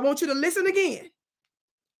 I want you to listen again.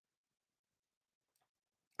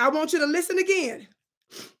 I want you to listen again.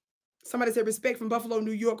 Somebody said respect from Buffalo,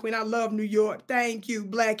 New York, Queen. I love New York. Thank you,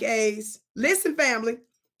 Black A's. Listen, family.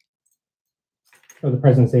 The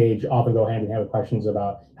president's age often go hand in hand with questions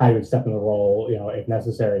about how you would step in the role, if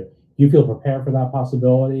necessary. You feel prepared for that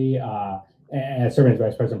possibility, and serving as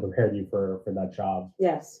vice president prepared you for that job.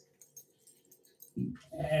 Yes.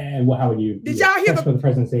 And how would you? Did y'all hear the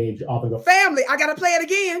president's age often go? Family, I gotta play it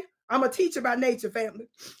again. I'm a teacher by nature, family.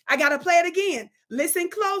 I gotta play it again. Listen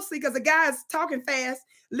closely because the guy's talking fast.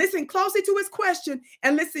 Listen closely to his question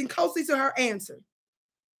and listen closely to her answer.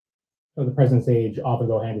 The president's age often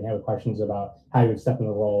go hand in hand with questions about how you would step in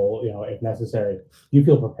the role, if necessary. You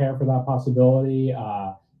feel prepared for that possibility,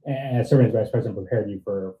 and serving as vice president prepared you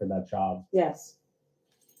for that job. Yes.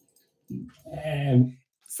 And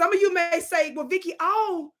Some of you may say, well, Vicki,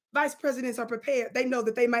 all vice presidents are prepared. They know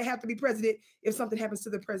that they might have to be president if something happens to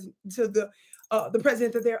the president, the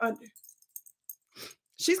president that they're under.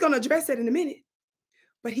 She's going to address that in a minute.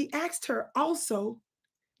 But he asked her also,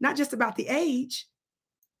 not just about the age.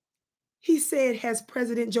 He said, has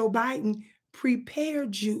President Joe Biden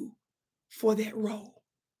prepared you for that role?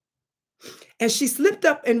 And she slipped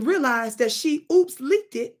up and realized that she,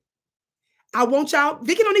 leaked it. I want y'all,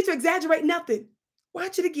 Vicki don't need to exaggerate nothing.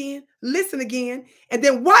 Watch it again, listen again, and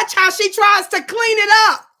then watch how she tries to clean it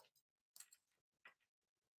up.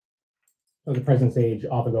 So the president's age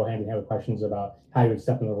often go hand in hand with questions about how you would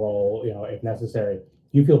step in the role, if necessary.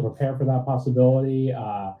 Do you feel prepared for that possibility?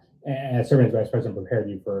 And serving as vice president prepared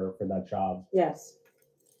you for that job? Yes.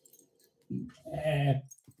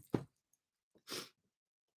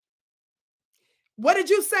 What did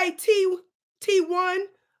you say, T1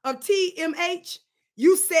 of TMH?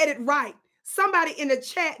 You said it right. Somebody in the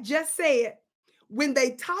chat just said, when they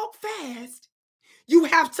talk fast, you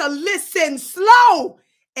have to listen slow,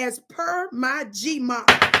 as per my G-Mom.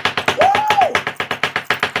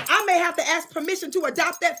 I may have to ask permission to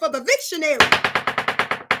adopt that for the dictionary.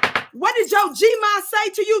 What did your G-Mom say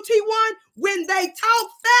to you, T1? When they talk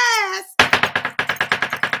fast,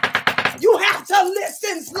 you have to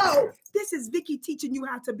listen slow. This is Vicki teaching you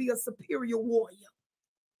how to be a superior warrior.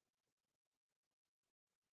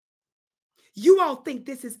 You all think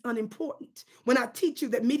this is unimportant when I teach you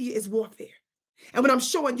that media is warfare and when I'm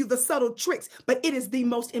showing you the subtle tricks, but it is the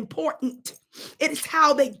most important. It is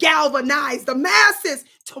how they galvanize the masses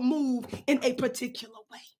to move in a particular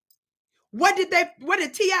way. What did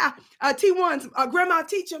T1's grandma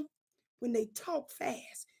teach them? When they talk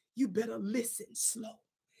fast, you better listen slow.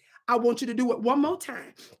 I want you to do it one more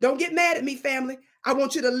time. Don't get mad at me, family. I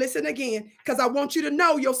want you to listen again because I want you to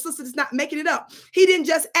know your sister is not making it up. He didn't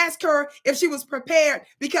just ask her if she was prepared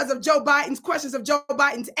because of Joe Biden's questions of Joe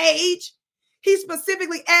Biden's age. He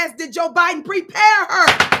specifically asked, did Joe Biden prepare her?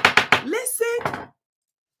 Listen.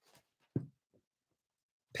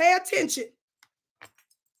 Pay attention.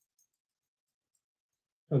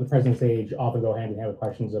 So the president's age often go hand in hand with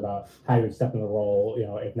questions about how you would step in the role,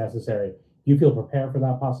 if necessary. Do you feel prepared for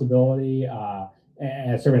that possibility?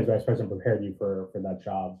 And serving as vice president prepared you for that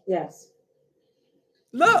job? Yes.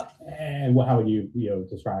 Look. And how would you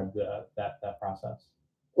describe that process?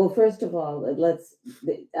 Well, first of all,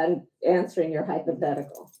 I'm answering your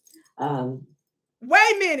hypothetical.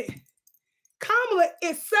 Wait a minute. Kamala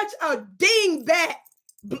is such a dingbat.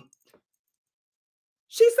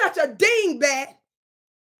 She's such a dingbat.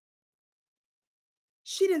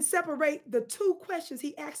 She didn't separate the two questions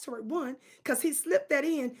he asked her at one because he slipped that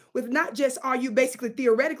in with not just are you basically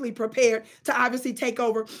theoretically prepared to obviously take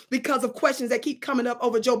over because of questions that keep coming up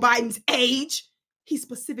over Joe Biden's age. He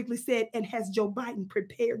specifically said, and has Joe Biden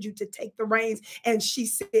prepared you to take the reins? And she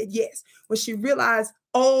said yes. When she realized,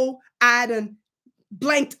 I done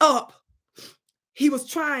blanked up, he was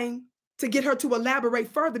trying to get her to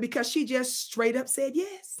elaborate further because she just straight up said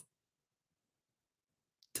yes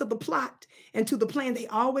to the plot and to the plan they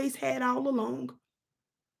always had all along.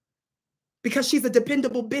 Because she's a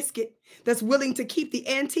dependable biscuit that's willing to keep the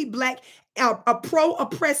anti-Black, a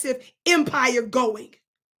pro-oppressive empire going.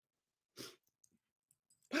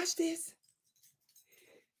 Watch this.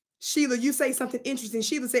 Sheila, you say something interesting.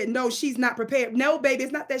 Sheila said, no, she's not prepared. No, baby,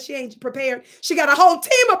 it's not that she ain't prepared. She got a whole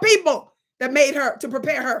team of people that made her to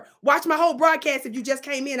prepare her. Watch my whole broadcast if you just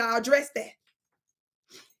came in. I'll address that.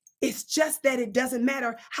 It's just that it doesn't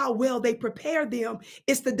matter how well they prepare them.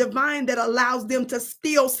 It's the divine that allows them to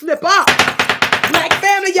still slip up. Black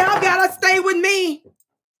family, y'all gotta stay with me.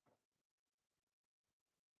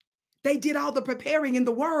 They did all the preparing in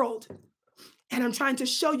the world. And I'm trying to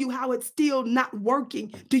show you how it's still not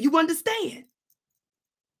working. Do you understand?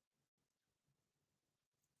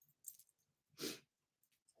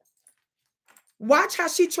 Watch how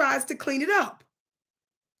she tries to clean it up.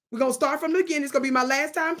 We're going to start from the beginning. It's going to be my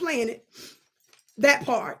last time playing it. That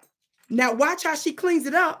part. Now watch how she cleans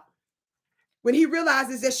it up when he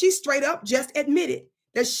realizes that she straight up just admitted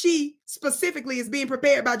that she specifically is being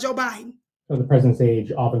prepared by Joe Biden. So the president's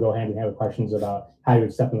age often go hand in hand with questions about how you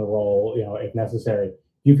would step in the role, if necessary. Do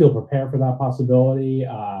you feel prepared for that possibility?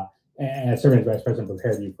 And serving as vice president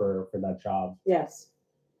prepared you for that job? Yes.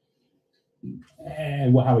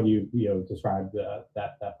 And how would you describe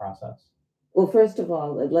that process? Well, first of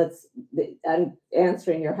all, I'm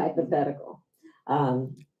answering your hypothetical,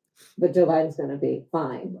 but Joe Biden's going to be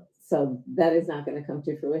fine. So that is not going to come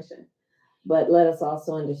to fruition. But let us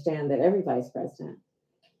also understand that every vice president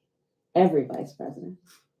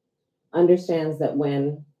understands that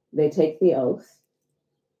when they take the oath,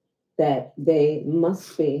 that they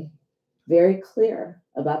must be very clear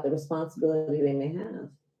about the responsibility they may have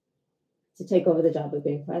to take over the job of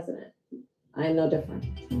being president. I am no different.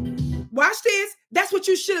 Watch this. That's what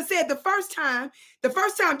you should have said the first time. The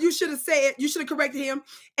first time you should have said, you should have corrected him.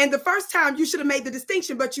 And the first time you should have made the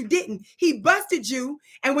distinction, but you didn't. He busted you.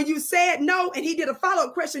 And when you said no, and he did a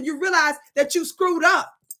follow-up question, you realized that you screwed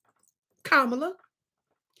up, Kamala.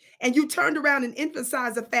 And you turned around and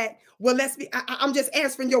emphasized the fact, well, I'm just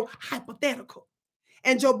answering your hypothetical.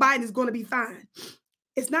 And Joe Biden is going to be fine.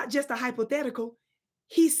 It's not just a hypothetical.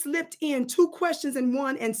 He slipped in 2 questions in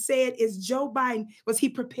one and said, is Joe Biden, was he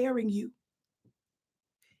preparing you?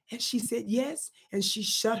 And she said, yes. And she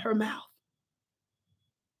shut her mouth.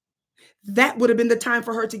 That would have been the time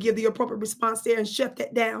for her to give the appropriate response there and shut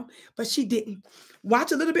that down. But she didn't.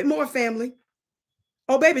 Watch a little bit more, family.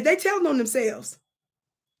 Oh, baby, they telling on themselves.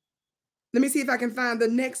 Let me see if I can find the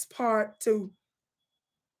next part to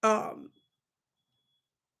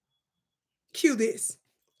cue this.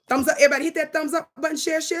 Thumbs up. Everybody hit that thumbs up button.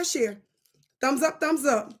 Share, share, share. Thumbs up, thumbs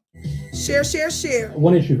up. Share, share, share.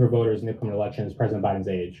 One issue for voters in the upcoming election is President Biden's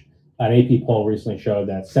age. An AP poll recently showed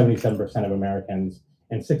that 77% of Americans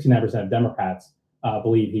and 69% of Democrats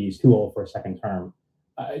believe he's too old for a second term.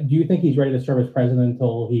 Do you think he's ready to serve as president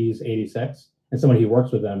until he's 86? And someone who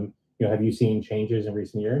works with him, have you seen changes in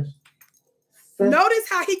recent years? Notice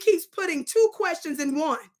how he keeps putting 2 questions in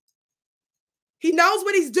one. He knows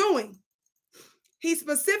what he's doing. He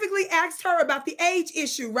specifically asked her about the age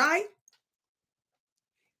issue, right?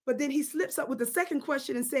 But then he slips up with the second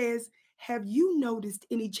question and says, have you noticed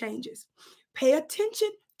any changes? Pay attention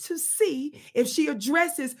to see if she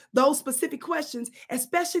addresses those specific questions,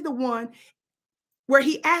 especially the one where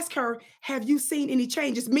he asked her, have you seen any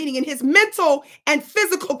changes, meaning in his mental and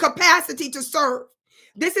physical capacity to serve.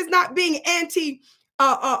 This is not being anti-ageist.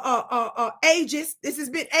 This has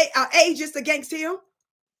been ageist against him.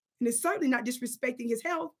 And it's certainly not disrespecting his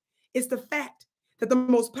health. It's the fact that the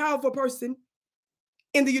most powerful person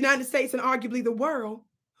in the United States and arguably the world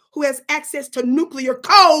who has access to nuclear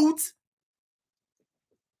codes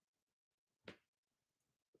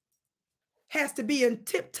has to be in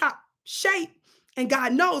tip-top shape, and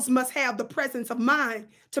God knows must have the presence of mind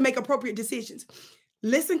to make appropriate decisions.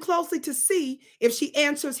 Listen closely to see if she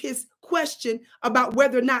answers his question about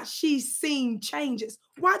whether or not she's seen changes.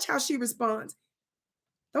 Watch how she responds.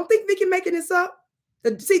 Don't think Vicki making this up.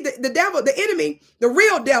 The devil, the enemy, the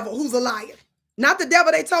real devil who's a liar. Not the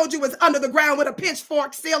devil they told you was under the ground with a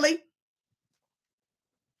pitchfork, silly.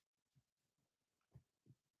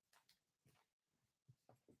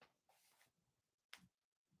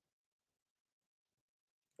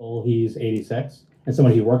 Well, he's 86. And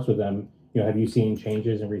someone who works with him, have you seen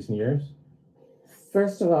changes in recent years?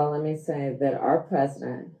 First of all, let me say that our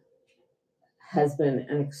president has been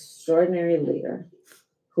an extraordinary leader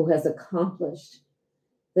who has accomplished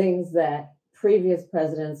things that previous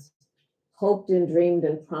presidents hoped and dreamed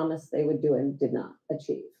and promised they would do and did not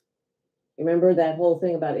achieve. Remember that whole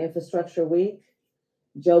thing about Infrastructure Week?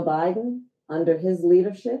 Joe Biden, under his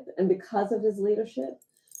leadership and because of his leadership,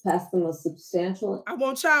 passed the most substantial. I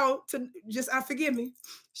want y'all to forgive me.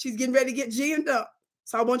 She's getting ready to get ginned up.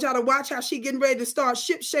 So I want y'all to watch how she getting ready to start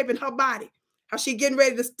ship shaping her body. How she getting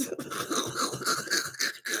ready to.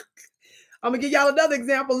 I'm gonna give y'all another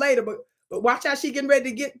example later, but watch how she getting ready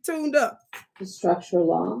to get tuned up. The structure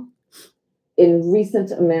law in recent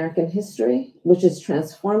American history, which is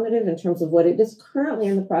transformative in terms of what it is currently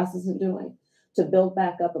in the process of doing to build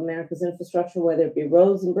back up America's infrastructure, whether it be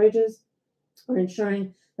roads and bridges or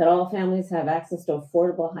ensuring that all families have access to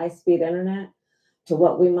affordable high-speed internet, to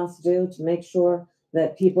what we must do to make sure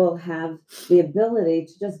that people have the ability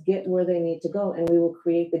to just get where they need to go, and we will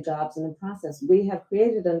create the jobs in the process. We have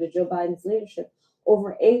created under Joe Biden's leadership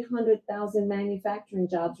over 800,000 manufacturing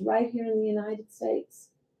jobs right here in the United States.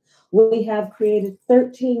 We have created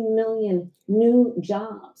 13 million new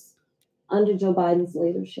jobs under Joe Biden's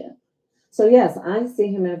leadership. So yes, I see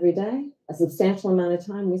him every day. A substantial amount of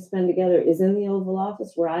time we spend together is in the Oval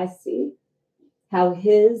Office, where I see how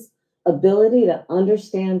his ability to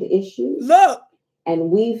understand issues and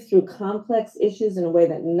weave through complex issues in a way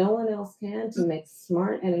that no one else can to make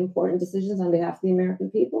smart and important decisions on behalf of the American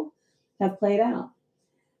people have played out.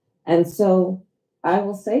 And so I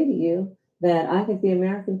will say to you that I think the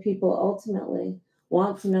American people ultimately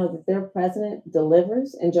want to know that their president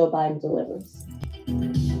delivers and Joe Biden delivers.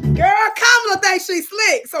 Girl, Kamala thinks she's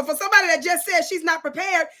slick. So for somebody that just said she's not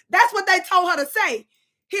prepared, that's what they told her to say.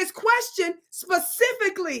 His question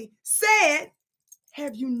specifically said,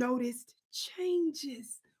 have you noticed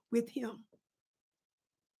changes with him?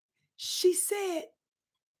 She said,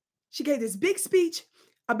 she gave this big speech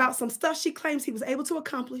about some stuff she claims he was able to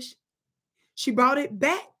accomplish. She brought it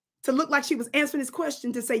back to look like she was answering his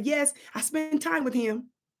question, to say, yes, I spent time with him,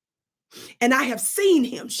 and I have seen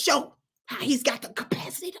him show how he's got the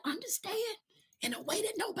capacity to understand in a way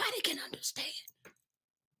that nobody can understand.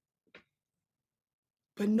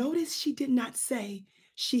 But notice she did not say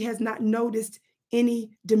she has not noticed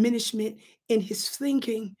any diminishment in his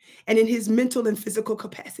thinking and in his mental and physical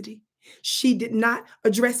capacity. She did not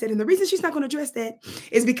address it. And the reason she's not going to address that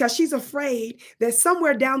is because she's afraid that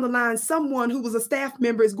somewhere down the line, someone who was a staff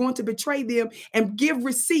member is going to betray them and give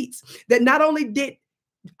receipts that not only did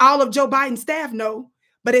all of Joe Biden's staff know,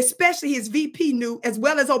 but especially his VP knew, as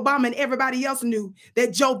well as Obama and everybody else knew,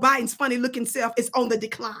 that Joe Biden's funny looking self is on the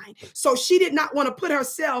decline. So she did not want to put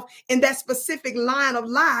herself in that specific line of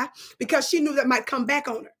lie because she knew that might come back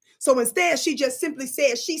on her. So instead, she just simply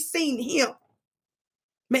said she's seen him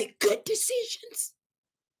make good decisions.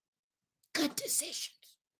 Good decisions.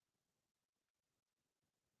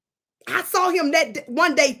 I saw him that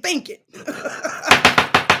one day thinking.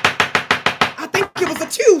 I think it was a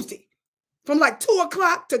Tuesday. From like 2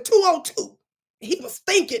 o'clock to 2:02. He was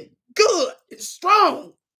thinking good and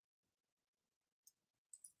strong.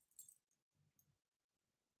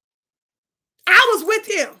 I was with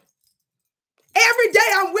him. Every day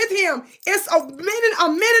I'm with him. It's a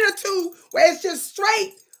minute or two where it's just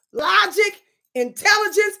straight logic,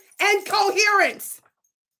 intelligence, and coherence.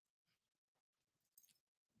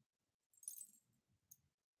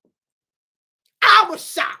 I was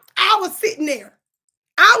shocked. I was sitting there.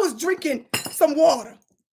 I was drinking some water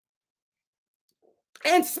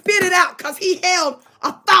and spit it out because he held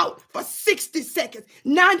a thought for 60 seconds,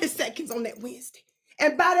 90 seconds on that Wednesday.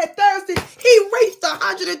 And by that Thursday, he reached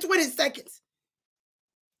 120 seconds.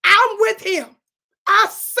 I'm with him. I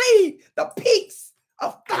see the peaks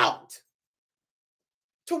of thought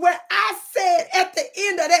to where I said at the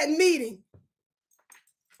end of that meeting,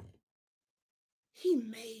 he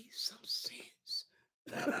made some sense.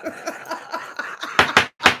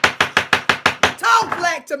 Talk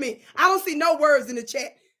black to me. I don't see no words in the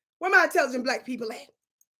chat. Where my intelligent black people at?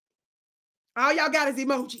 All y'all got is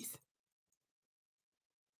emojis.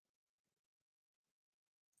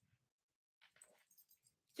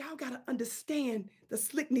 Y'all got to understand the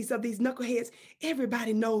slickness of these knuckleheads.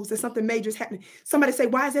 Everybody knows that something major is happening. Somebody say,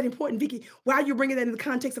 why is that important, Vicki? Why are you bringing that in the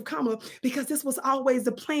context of Kamala? Because this was always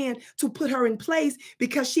the plan to put her in place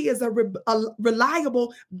because she is a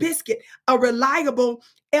reliable biscuit, a reliable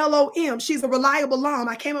LOM. She's a reliable LOM.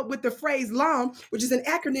 I came up with the phrase LOM, which is an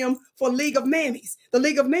acronym for League of Mammies. The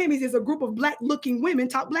League of Mammies is a group of black-looking women.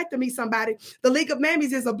 Talk black to me, somebody. The League of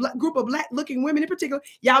Mammies is a group of black-looking women in particular.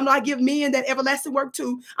 Y'all know I give men that everlasting work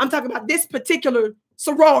too. I'm talking about this particular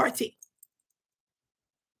sorority.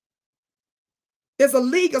 There's a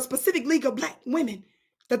league, a specific league of black women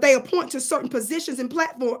that they appoint to certain positions and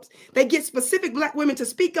platforms. They get specific black women to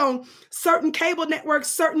speak on certain cable networks,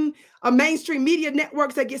 certain mainstream media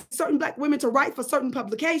networks. That get certain black women to write for certain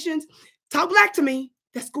publications. Talk black to me.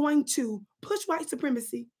 That's going to push white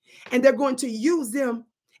supremacy. And they're going to use them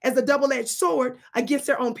as a double-edged sword against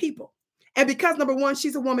their own people. And because number one,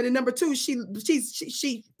 she's a woman, and number two,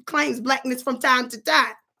 she claims blackness from time to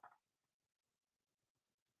time.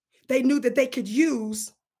 They knew that they could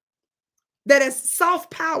use that as soft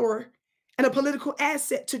power and a political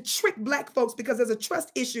asset to trick black folks because there's a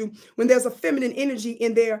trust issue when there's a feminine energy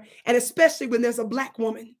in there, and especially when there's a black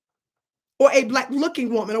woman or a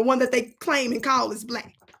black-looking woman or one that they claim and call is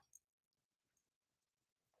black.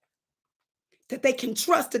 That they can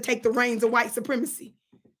trust to take the reins of white supremacy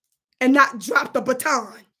and not drop the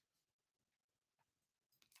baton.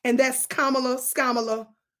 And that's Kamala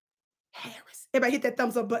Harris. Everybody hit that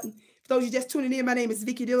thumbs up button. For those of you just tuning in, my name is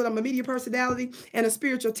Vicki Dillard. I'm a media personality and a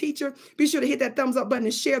spiritual teacher. Be sure to hit that thumbs up button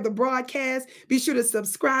and share the broadcast. Be sure to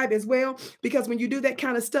subscribe as well, because when you do that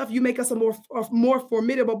kind of stuff, you make us a more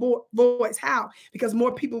formidable voice. How? Because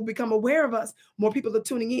more people become aware of us. More people are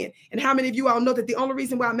tuning in. And how many of you all know that the only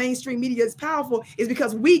reason why mainstream media is powerful is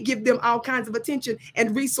because we give them all kinds of attention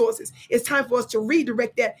and resources. It's time for us to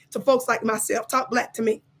redirect that to folks like myself. Talk black to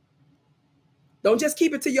me. Don't just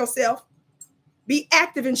keep it to yourself. Be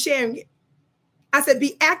active in sharing it. I said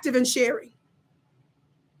be active in sharing.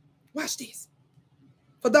 Watch this.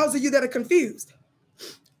 For those of you that are confused,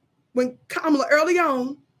 when Kamala early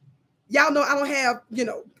on, y'all know I don't have,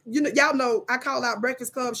 y'all know I call out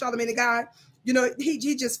Breakfast Club, Charlamagne the God.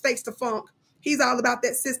 He just fakes the funk. He's all about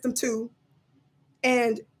that system too.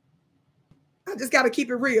 And I just got to keep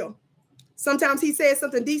it real. Sometimes he says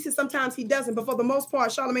something decent, sometimes he doesn't. But for the most part,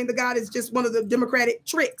 Charlamagne the God is just one of the Democratic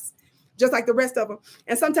tricks, just like the rest of them.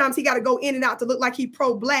 And sometimes he got to go in and out to look like he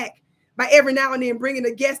pro-black by every now and then bringing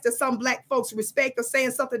a guest that some Black folks respect or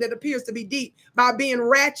saying something that appears to be deep, by being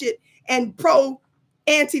ratchet and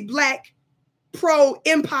anti-Black,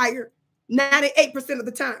 pro-empire 98% of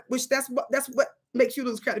the time, which that's what makes you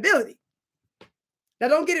lose credibility. Now,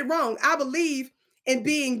 don't get it wrong. I believe in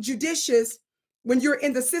being judicious when you're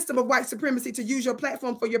in the system of white supremacy to use your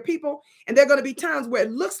platform for your people. And there are going to be times where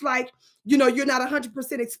it looks like, you know, you're not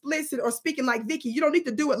 100% explicit or speaking like Vicki. You don't need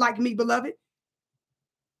to do it like me, beloved.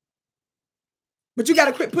 But you got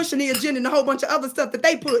to quit pushing the agenda and a whole bunch of other stuff that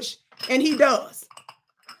they push, and he does.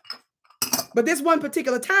 But this one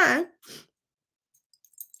particular time,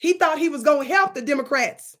 he thought he was going to help the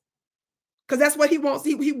Democrats because that's what he wants.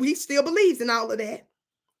 He still believes in all of that.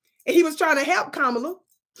 And he was trying to help Kamala,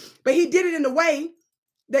 but he did it in a way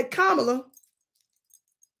that Kamala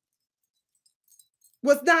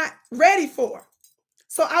was not ready for.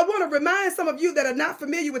 So I want to remind some of you that are not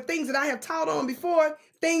familiar with things that I have taught on before,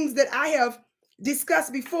 things that I have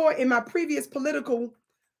discussed before in my previous political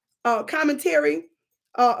commentary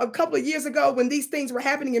a couple of years ago when these things were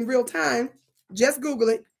happening in real time. Just Google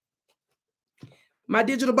it. My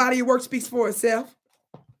digital body of work speaks for itself.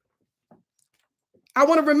 I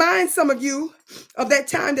want to remind some of you of that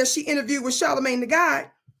time that she interviewed with Charlamagne the God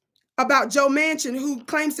about Joe Manchin, who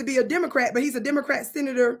claims to be a Democrat, but he's a Democrat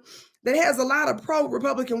senator that has a lot of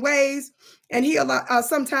pro-Republican ways. And he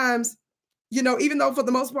sometimes, you know, even though for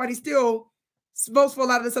the most part he still votes for a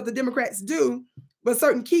lot of the stuff the Democrats do, but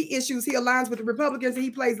certain key issues he aligns with the Republicans, and he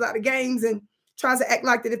plays a lot of games and tries to act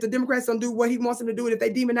like that if the Democrats don't do what he wants them to do, and if they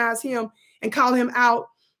demonize him and call him out,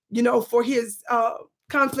 you know, for his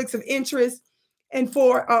conflicts of interest and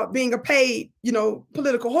for being a paid, you know,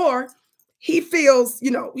 political whore, he feels, you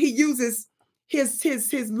know, he uses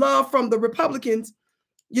his love from the Republicans,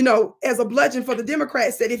 you know, as a bludgeon for the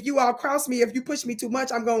Democrats, that if you all cross me, if you push me too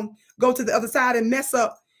much, I'm going to go to the other side and mess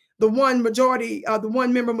up the one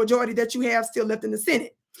member majority that you have still left in the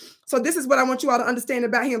Senate. So this is what I want you all to understand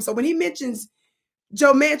about him. So when he mentions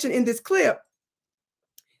Joe Manchin in this clip,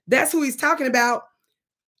 that's who he's talking about.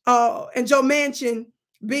 And Joe Manchin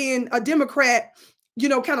being a Democrat, you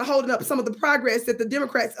know, kind of holding up some of the progress that the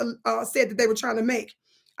Democrats said that they were trying to make.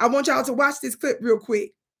 I want y'all to watch this clip real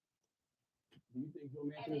quick. Do you think Joe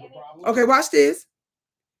Manchin is a problem? Okay, watch this.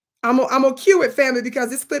 I'm gonna cue it, family,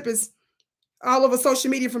 because this clip is all over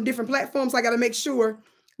social media from different platforms. I got to make sure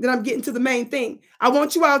that I'm getting to the main thing. I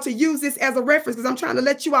want you all to use this as a reference because I'm trying to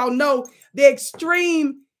let you all know the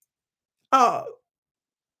extreme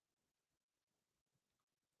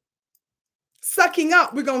sucking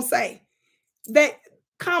up, we're going to say, that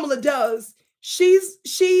Kamala does.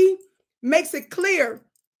 She makes it clear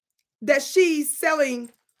that she's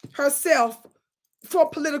selling herself for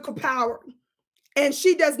political power. And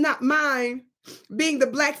she does not mind being the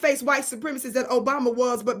blackface white supremacist that Obama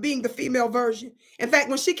was, but being the female version. In fact,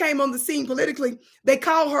 when she came on the scene politically, they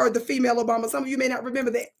call her the female Obama. Some of you may not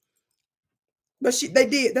remember that, but they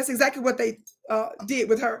did. That's exactly what they did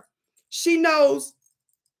with her. She knows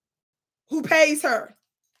who pays her.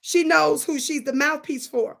 She knows who she's the mouthpiece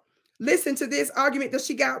for. Listen to this argument that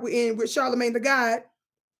she got in with Charlamagne the God.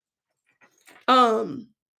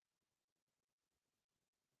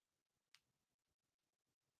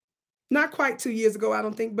 Not quite 2 years ago, I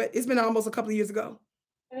don't think, but it's been almost a couple of years ago.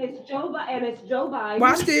 And it's Joe Biden.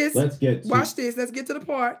 Watch this. Watch this. Let's get to the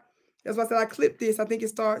part. That's why I said I clipped this. I think it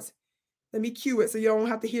starts. Let me cue it so you don't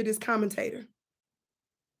have to hear this commentator.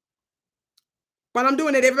 While I'm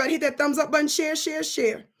doing it, everybody hit that thumbs up button. Share, share,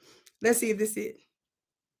 share. Let's see if this is it.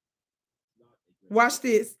 Watch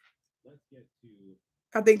this.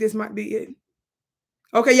 I think this might be it.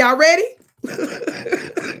 Okay, y'all ready?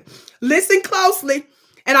 Listen closely.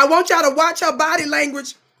 And I want y'all to watch her body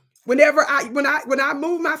language whenever when I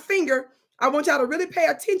move my finger. I want y'all to really pay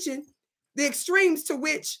attention the extremes to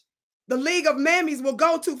which the League of Mammies will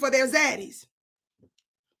go to for their zaddies.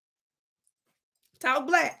 Talk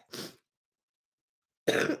black.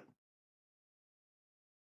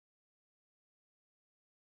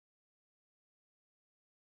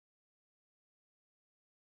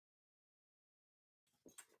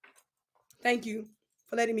 Thank you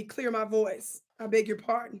for letting me clear my voice. I beg your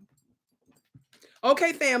pardon.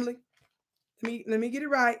 Okay, family. Let me get it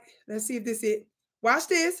right. Let's see if this is it. Watch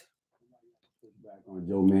this. Back on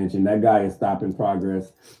Joe Manchin. That guy is stopping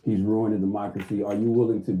progress. He's ruining democracy. Are you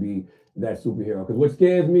willing to be that superhero? Because what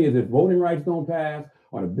scares me is if voting rights don't pass,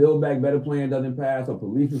 or the Build Back Better plan doesn't pass, or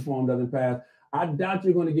police reform doesn't pass, I doubt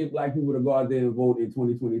you're going to get black people to go out there and vote in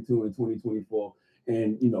 2022 and 2024.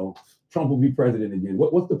 And, you know, Trump will be president again.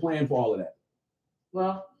 What's the plan for all of that?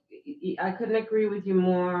 Well, I couldn't agree with you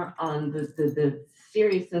more on the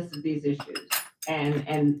seriousness of these issues.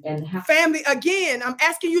 and how family, again, I'm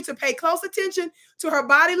asking you to pay close attention to her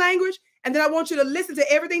body language, and then I want you to listen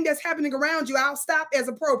to everything that's happening around you. I'll stop as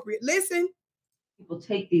appropriate. Listen. people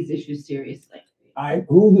take these issues seriously.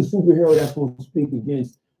 Who's the superhero that's supposed to speak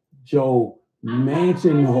against Joe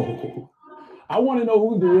Manchin? No. I want to know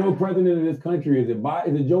who's the real president of this country. Is it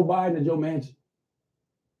Joe Biden or Joe Manchin?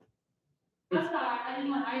 I'm sorry, I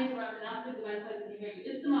didn't want to interrupt, and I'm the vice president to hear you.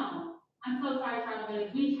 It's Simone. I'm so sorry,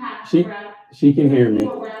 Charlamagne. We have to wrap. She can hear me.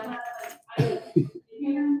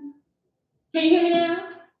 Can you hear me now?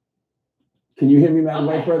 Can you hear me, Madam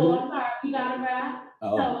Vice Okay, President? I'm sorry, we got to wrap.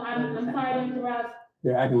 Oh. So I'm sorry to interrupt.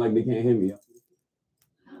 They're acting like they can't hear me.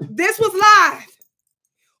 This was live.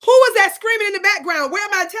 Who was that screaming in the background? Where are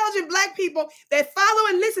my intelligent Black people that follow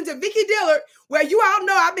and listen to Vicki Dillard, where you all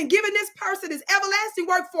know I've been giving this person this everlasting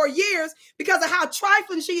work for years because of how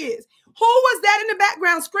trifling she is? Who was that in the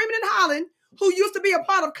background screaming and hollering, who used to be a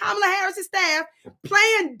part of Kamala Harris's staff,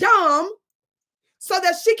 playing dumb so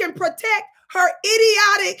that she can protect her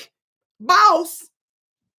idiotic boss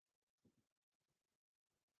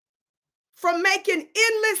from making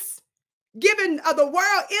giving the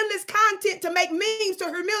world endless content to make memes to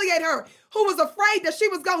humiliate her, who was afraid that she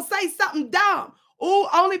was going to say something dumb. Oh,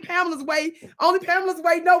 only Pamela's way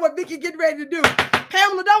know what Vicki getting ready to do.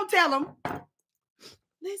 Pamela, don't tell them.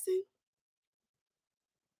 Listen.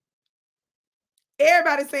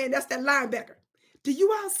 Everybody's saying that's that linebacker. Do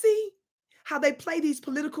you all see how they play these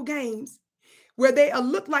political games where they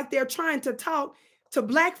look like they're trying to talk to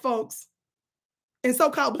Black folks in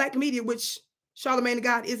so-called Black media, which Charlamagne the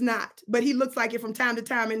God is not, but he looks like it from time to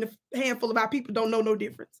time, and a handful of our people don't know no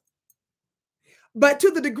difference. But to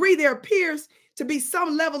the degree there appears to be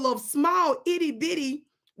some level of small, itty-bitty,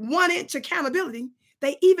 1-inch accountability,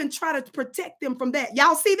 they even try to protect them from that.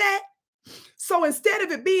 Y'all see that? So instead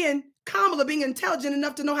of it being Kamala being intelligent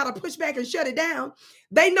enough to know how to push back and shut it down,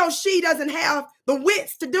 they know she doesn't have the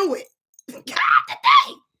wits to do it. God,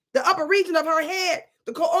 today, the upper region of her head,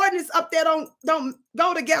 the coordinates up there don't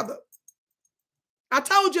go together. I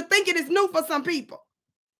told you, thinking is new for some people.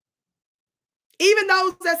 Even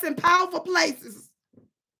those that's in powerful places.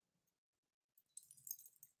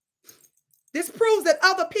 This proves that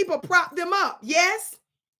other people prop them up. Yes?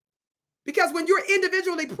 Because when you're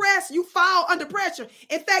individually pressed, you fall under pressure.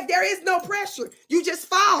 In fact, there is no pressure. You just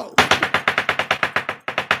fall.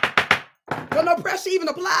 But no pressure even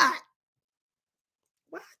applied.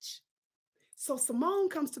 Watch. So Simone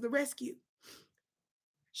comes to the rescue.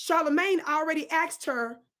 Charlamagne already asked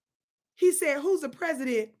her, he said, who's the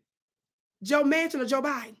president, Joe Manchin or Joe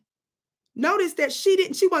Biden? Notice that she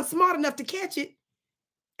wasn't smart enough to catch it,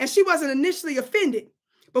 and she wasn't initially offended.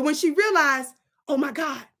 But when she realized, oh my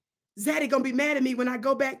God, Zaddy gonna be mad at me when I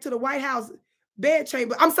go back to the White House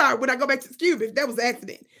bedchamber. I'm sorry, when I go back to, excuse me, if that was an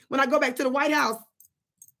accident. When I go back to the White House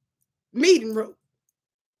meeting room.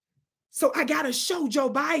 So I gotta show Joe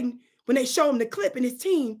Biden, when they show him the clip and his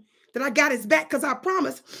team, that I got his back, because I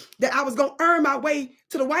promised that I was going to earn my way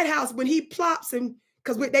to the White House when he plops, and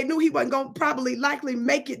because they knew he wasn't going to probably likely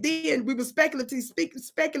make it then. We were speculatively speaking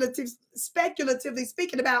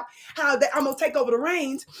about how I'm going to take over the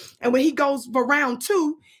reins. And when he goes for round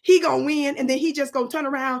 2, he going to win. And then he just going to turn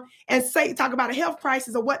around and talk about a health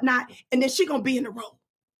crisis or whatnot. And then she going to be in the role.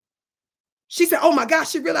 She said, oh my gosh,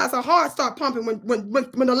 she realized her heart started pumping when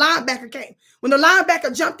the linebacker came. When the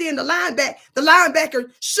linebacker jumped in, the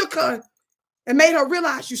linebacker shook her and made her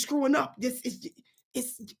realize you're screwing up. The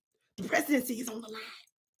presidency is on the line.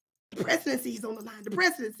 The presidency is on the line. The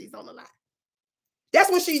presidency is on the line.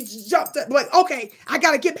 That's when she jumped up, like, okay, I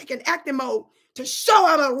got to get back in acting mode to show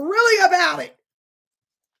I'm really about it.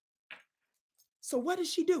 So what did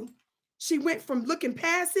she do? She went from looking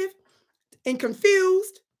passive and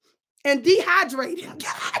confused and dehydrated.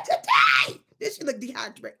 God, today. Then she looked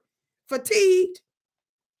dehydrated, fatigued.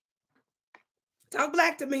 Talk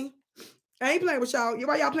Black to me. I ain't playing with y'all.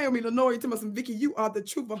 Why y'all playing with me, Lenore? You tell me some, Vicki, you are the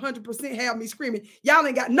truth 100%. Have me screaming. Y'all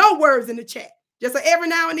ain't got no words in the chat. Just so every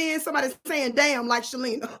now and then somebody's saying damn like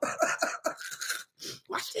Shalina.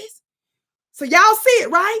 Watch this. So y'all see it,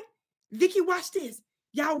 right? Vicki, watch this.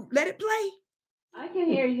 Y'all let it play. I can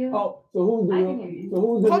hear you. Oh, so who's the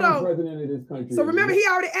real president of this country? So remember, he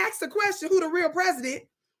already asked the question, who the real president?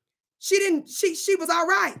 She was all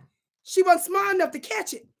right. She wasn't smart enough to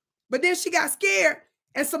catch it. But then she got scared,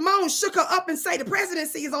 and Simone shook her up and say, the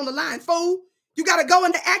presidency is on the line, fool. You got to go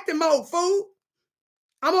into acting mode, fool.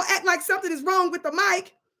 I'm going to act like something is wrong with the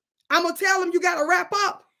mic. I'm going to tell them you got to wrap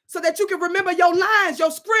up so that you can remember your lines,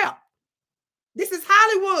 your script. This is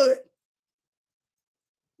Hollywood.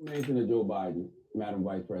 Manchin or Joe Biden? Madam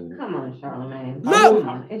Vice President. Come on, Charlemagne. Look! Come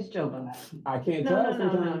on. It's Joe Biden. I can't tell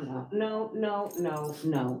sometimes.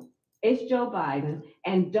 No. It's Joe Biden.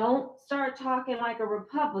 And don't start talking like a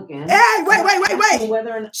Republican. Hey, wait.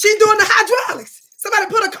 Whether or not She's doing the hydraulics. Somebody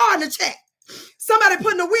put a car in the chat. Somebody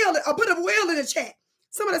put a wheel in the chat.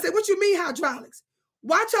 Somebody said, what you mean hydraulics?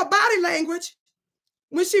 Watch her body language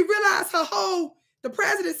when she realized the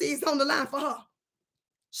presidency is on the line for her.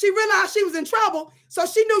 She realized she was in trouble, so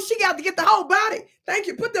she knew she got to get the whole body. Thank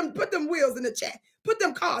you. Put them wheels in the chat. Put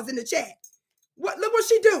them cars in the chat. Look what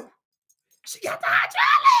she do. She got the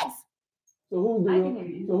hydraulics. So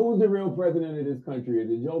who's the real president of this country? Is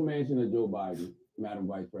it Joe Manchin or Joe Biden, Madam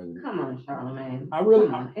Vice President? Come on, Charlemagne.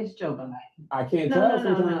 It's Joe Biden. I can't tell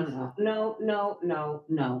sometimes.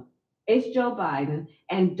 No. It's Joe Biden.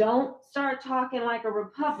 And don't start talking like a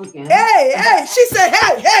Republican. Hey. She said,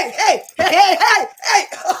 hey.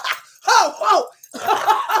 Whoa.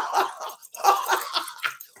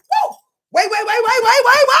 Wait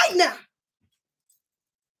now.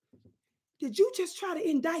 Did you just try to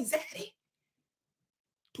indict Zaddy?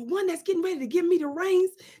 The one that's getting ready to give me the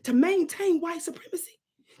reins to maintain white supremacy?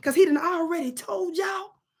 Because he done already told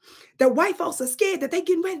y'all that white folks are scared that they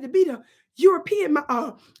getting ready to be the European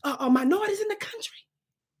minorities in the country.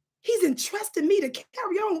 He's entrusted me to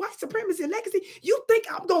carry on white supremacy legacy. You think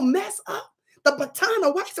I'm going to mess up the baton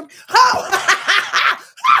of white supremacy?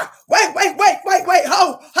 Wait.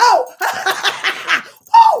 Ho.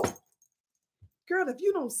 Whoa. Girl, if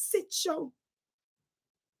you don't sit your...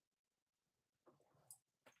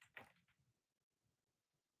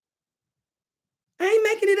 I ain't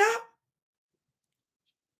making it up.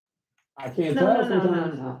 I can't tell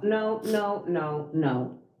sometimes.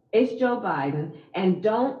 No. It's Joe Biden. And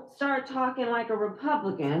don't start talking like a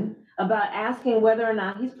Republican about asking whether or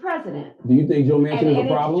not he's president. Do you think Joe Manchin is a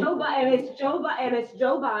problem? It's Joe Biden.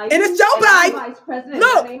 And it's Joe Biden. Vice President.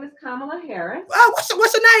 Look. My name is Kamala Harris. Oh,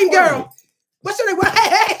 what's your name, girl? What's your name?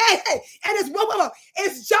 Hey. And it's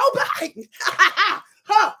Joe Biden.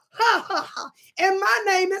 And my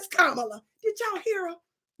name is Kamala. Did y'all hear her?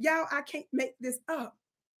 Y'all, I can't make this up.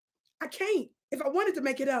 I can't. If I wanted to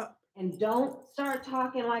make it up. And don't start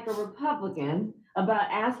talking like a Republican about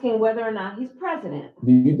asking whether or not he's president.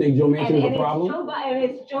 Do you think Joe Manchin is a problem?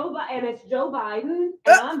 It's Joe Biden.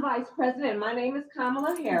 And I'm vice president. My name is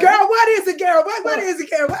Kamala Harris. Girl, what is it, girl? What is it,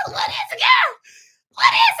 girl? What is it, girl?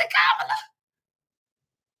 What is it, Kamala?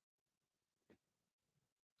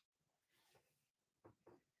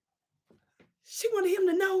 She wanted him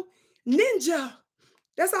to know Ninja.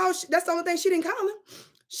 That's the only thing she didn't call him.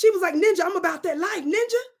 She was like, Ninja, I'm about that life.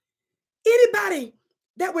 Ninja, anybody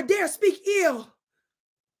that would dare speak ill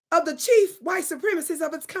of the chief white supremacist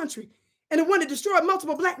of its country and the one that destroyed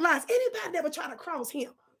multiple black lives, anybody that would try to cross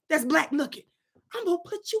him that's black looking, I'm going to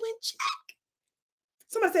put you in check.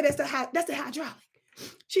 Somebody said that's the hydraulic.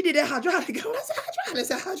 She did that hydraulic. Oh, that's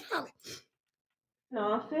a hydraulic. In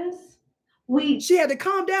office? She had to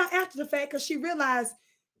calm down after the fact because she realized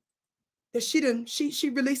that she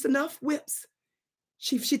released enough whips.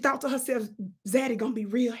 She thought to herself, Zaddy gonna be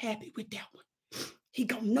real happy with that one. He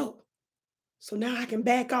gonna know. So now I can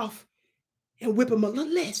back off and whip him a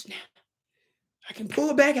little less now. I can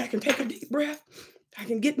pull back, I can take a deep breath, I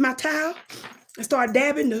can get my towel and start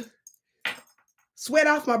dabbing the sweat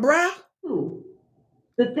off my brow.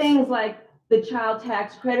 The things like the child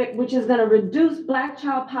tax credit, which is going to reduce black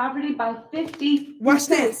child poverty by 50%. Watch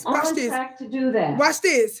this. On track to do that. Watch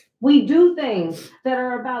this. We do things that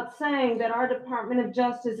are about saying that our Department of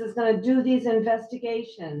Justice is going to do these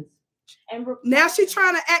investigations. And now she's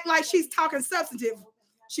trying to act like she's talking substantive.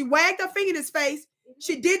 She wagged her finger in his face.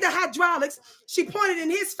 She did the hydraulics. She pointed in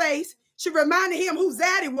his face. She reminded him who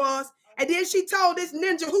Zaddy was. And then she told this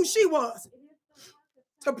ninja who she was.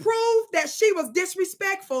 To prove that she was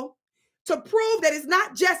disrespectful, to prove that it's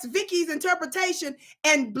not just Vicki's interpretation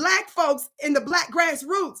and black folks in the black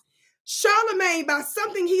grassroots. Charlemagne, by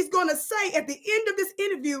something he's going to say at the end of this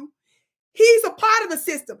interview, he's a part of the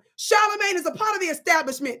system. Charlemagne is a part of the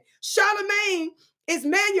establishment. Charlemagne is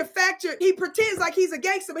manufactured. He pretends like he's a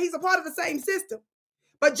gangster, but he's a part of the same system.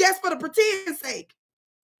 But just for the pretend's sake,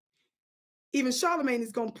 even Charlemagne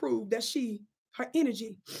is going to prove that her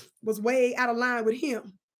energy was way out of line with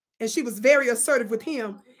him. And she was very assertive with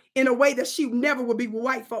him in a way that she never would be with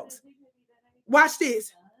white folks. Watch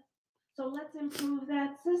this. So let's improve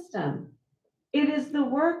that system. It is the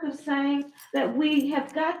work of saying that we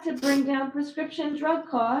have got to bring down prescription drug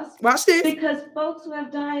costs. Watch this. Because folks who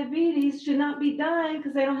have diabetes should not be dying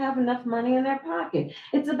because they don't have enough money in their pocket.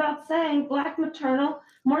 It's about saying black maternal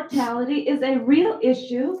mortality is a real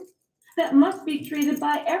issue that must be treated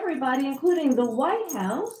by everybody, including the White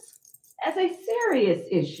House as a serious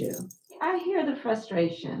issue. I hear the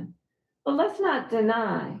frustration, but let's not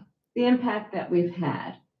deny the impact that we've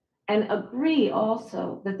had and agree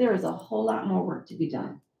also that there is a whole lot more work to be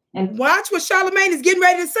done. And watch what Charlemagne is getting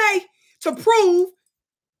ready to say to prove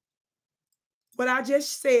what I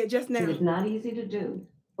just said just now. It is not easy to do,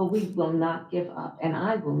 but we will not give up, and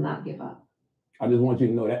I will not give up. I just want you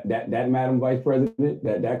to know that Madam Vice President,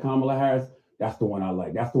 that Kamala Harris, that's the one I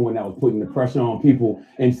like. That's the one that was putting the pressure on people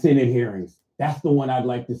in Senate hearings. That's the one I'd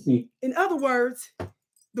like to see. In other words,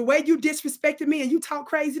 the way you disrespected me and you talk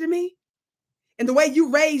crazy to me, and the way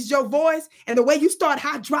you raised your voice, and the way you start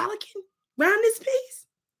hydraulicking around this piece.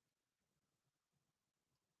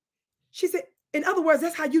 She said, in other words,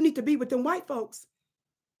 that's how you need to be with them white folks.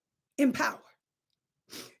 In power.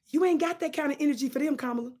 You ain't got that kind of energy for them,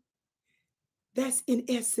 Kamala. That's in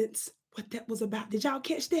essence what that was about. Did y'all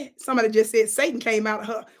catch that? Somebody just said Satan came out of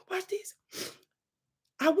her. Watch this.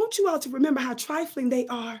 I want you all to remember how trifling they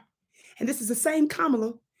are. And this is the same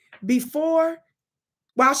Kamala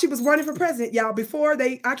while she was running for president, y'all, before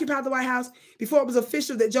they occupied the White House, before it was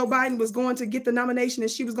official that Joe Biden was going to get the nomination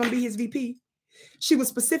and she was going to be his VP, she was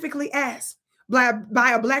specifically asked by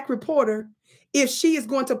a Black reporter if she is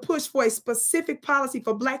going to push for a specific policy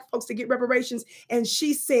for Black folks to get reparations. And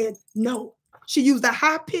she said no. She used a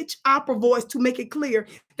high-pitched opera voice to make it clear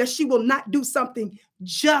that she will not do something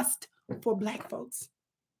just for Black folks.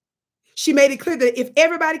 She made it clear that if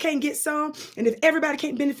everybody can't get some, and if everybody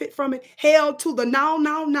can't benefit from it, hell to the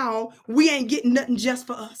no, we ain't getting nothing just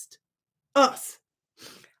for us.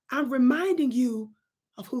 I'm reminding you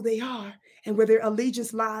of who they are and where their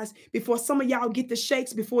allegiance lies before some of y'all get the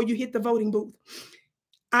shakes before you hit the voting booth.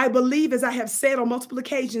 I believe, as I have said on multiple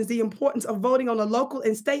occasions, the importance of voting on a local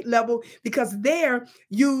and state level, because there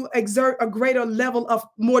you exert a greater level of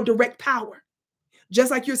more direct power. Just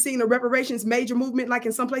like you're seeing a reparations major movement, like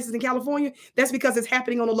in some places in California, that's because it's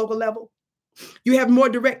happening on a local level. You have more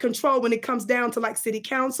direct control when it comes down to like city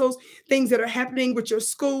councils, things that are happening with your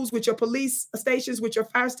schools, with your police stations, with your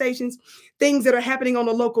fire stations, things that are happening on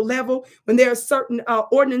a local level. When there are certain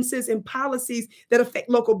ordinances and policies that affect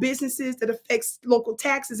local businesses, that affects local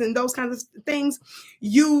taxes and those kinds of things,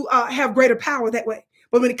 you have greater power that way.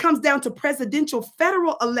 But when it comes down to presidential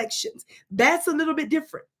federal elections, that's a little bit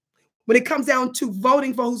different. When it comes down to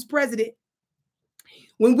voting for who's president,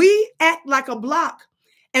 when we act like a block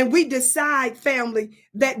and we decide, family,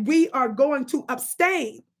 that we are going to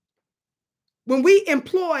abstain, when we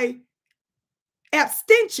employ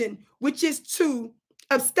abstention, which is to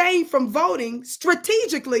abstain from voting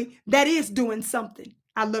strategically, that is doing something.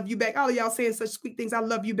 I love you back. All of y'all saying such sweet things. I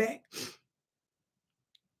love you back.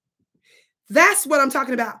 That's what I'm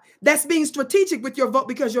talking about. That's being strategic with your vote,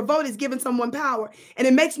 because your vote is giving someone power. And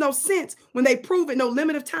it makes no sense when they prove in no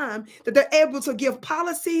limit of time that they're able to give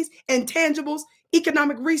policies, intangibles,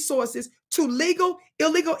 economic resources to legal,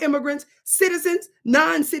 illegal immigrants, citizens,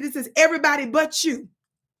 non-citizens, everybody but you.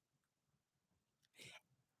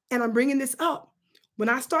 And I'm bringing this up. When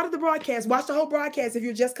I started the broadcast, watch the whole broadcast if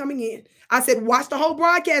you're just coming in. I said, watch the whole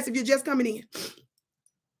broadcast if you're just coming in.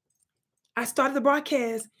 I started the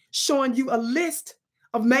broadcast showing you a list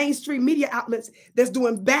of mainstream media outlets that's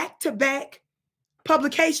doing back-to-back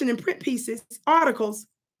publication and print pieces, articles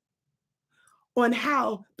on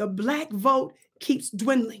how the Black vote keeps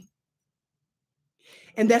dwindling.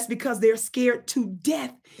 And that's because they're scared to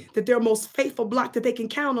death that their most faithful bloc that they can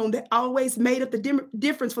count on, that always made up the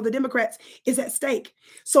difference for the Democrats, is at stake.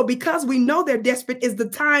 So because we know they're desperate is the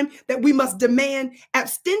time that we must demand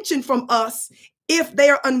abstention from us if they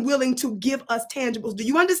are unwilling to give us tangibles. Do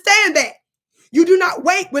you understand that? You do not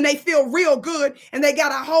wait when they feel real good and they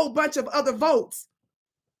got a whole bunch of other votes.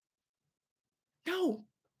 No,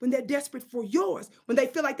 when they're desperate for yours, when they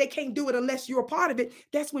feel like they can't do it unless you're a part of it,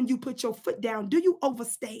 that's when you put your foot down. Do you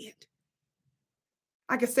overstand?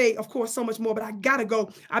 I could say, of course, so much more, but I gotta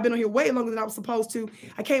go. I've been on here way longer than I was supposed to.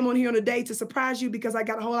 I came on here on a day to surprise you because I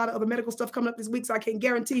got a whole lot of other medical stuff coming up this week, so I can't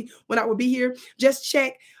guarantee when I will be here. Just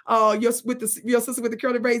check your sister with the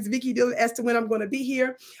curly braids, Vicki Dillard, as to when I'm going to be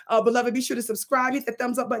here. Beloved, be sure to subscribe, hit the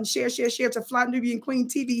thumbs up button, share to Fly Nubian Queen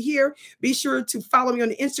TV here. Be sure to follow me on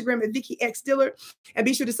the Instagram at Vicki X Dillard, and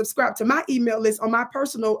be sure to subscribe to my email list on my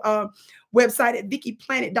personal website at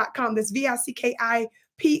VickiPlanet.com. That's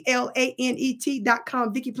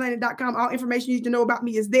VickiPlanet.com, VickiPlanet.com. All information you need to know about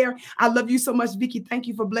me is there. I love you so much, Vicki. Thank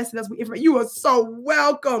you for blessing us with information. You are so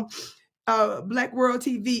welcome. Black World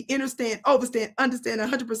TV, understand, overstand, understand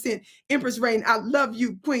 100%. Empress Reign, I love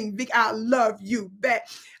you, Queen Vic. I love you back.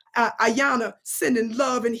 Ayana sending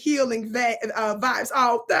love and healing vibes.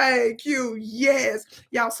 Oh, thank you. Yes.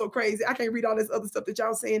 Y'all so crazy. I can't read all this other stuff that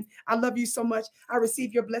y'all saying. I love you so much. I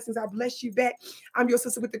receive your blessings. I bless you back. I'm your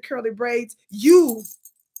sister with the curly braids. You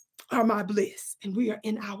are my bliss. And we are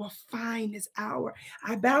in our finest hour.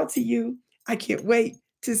 I bow to you. I can't wait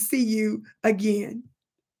to see you again.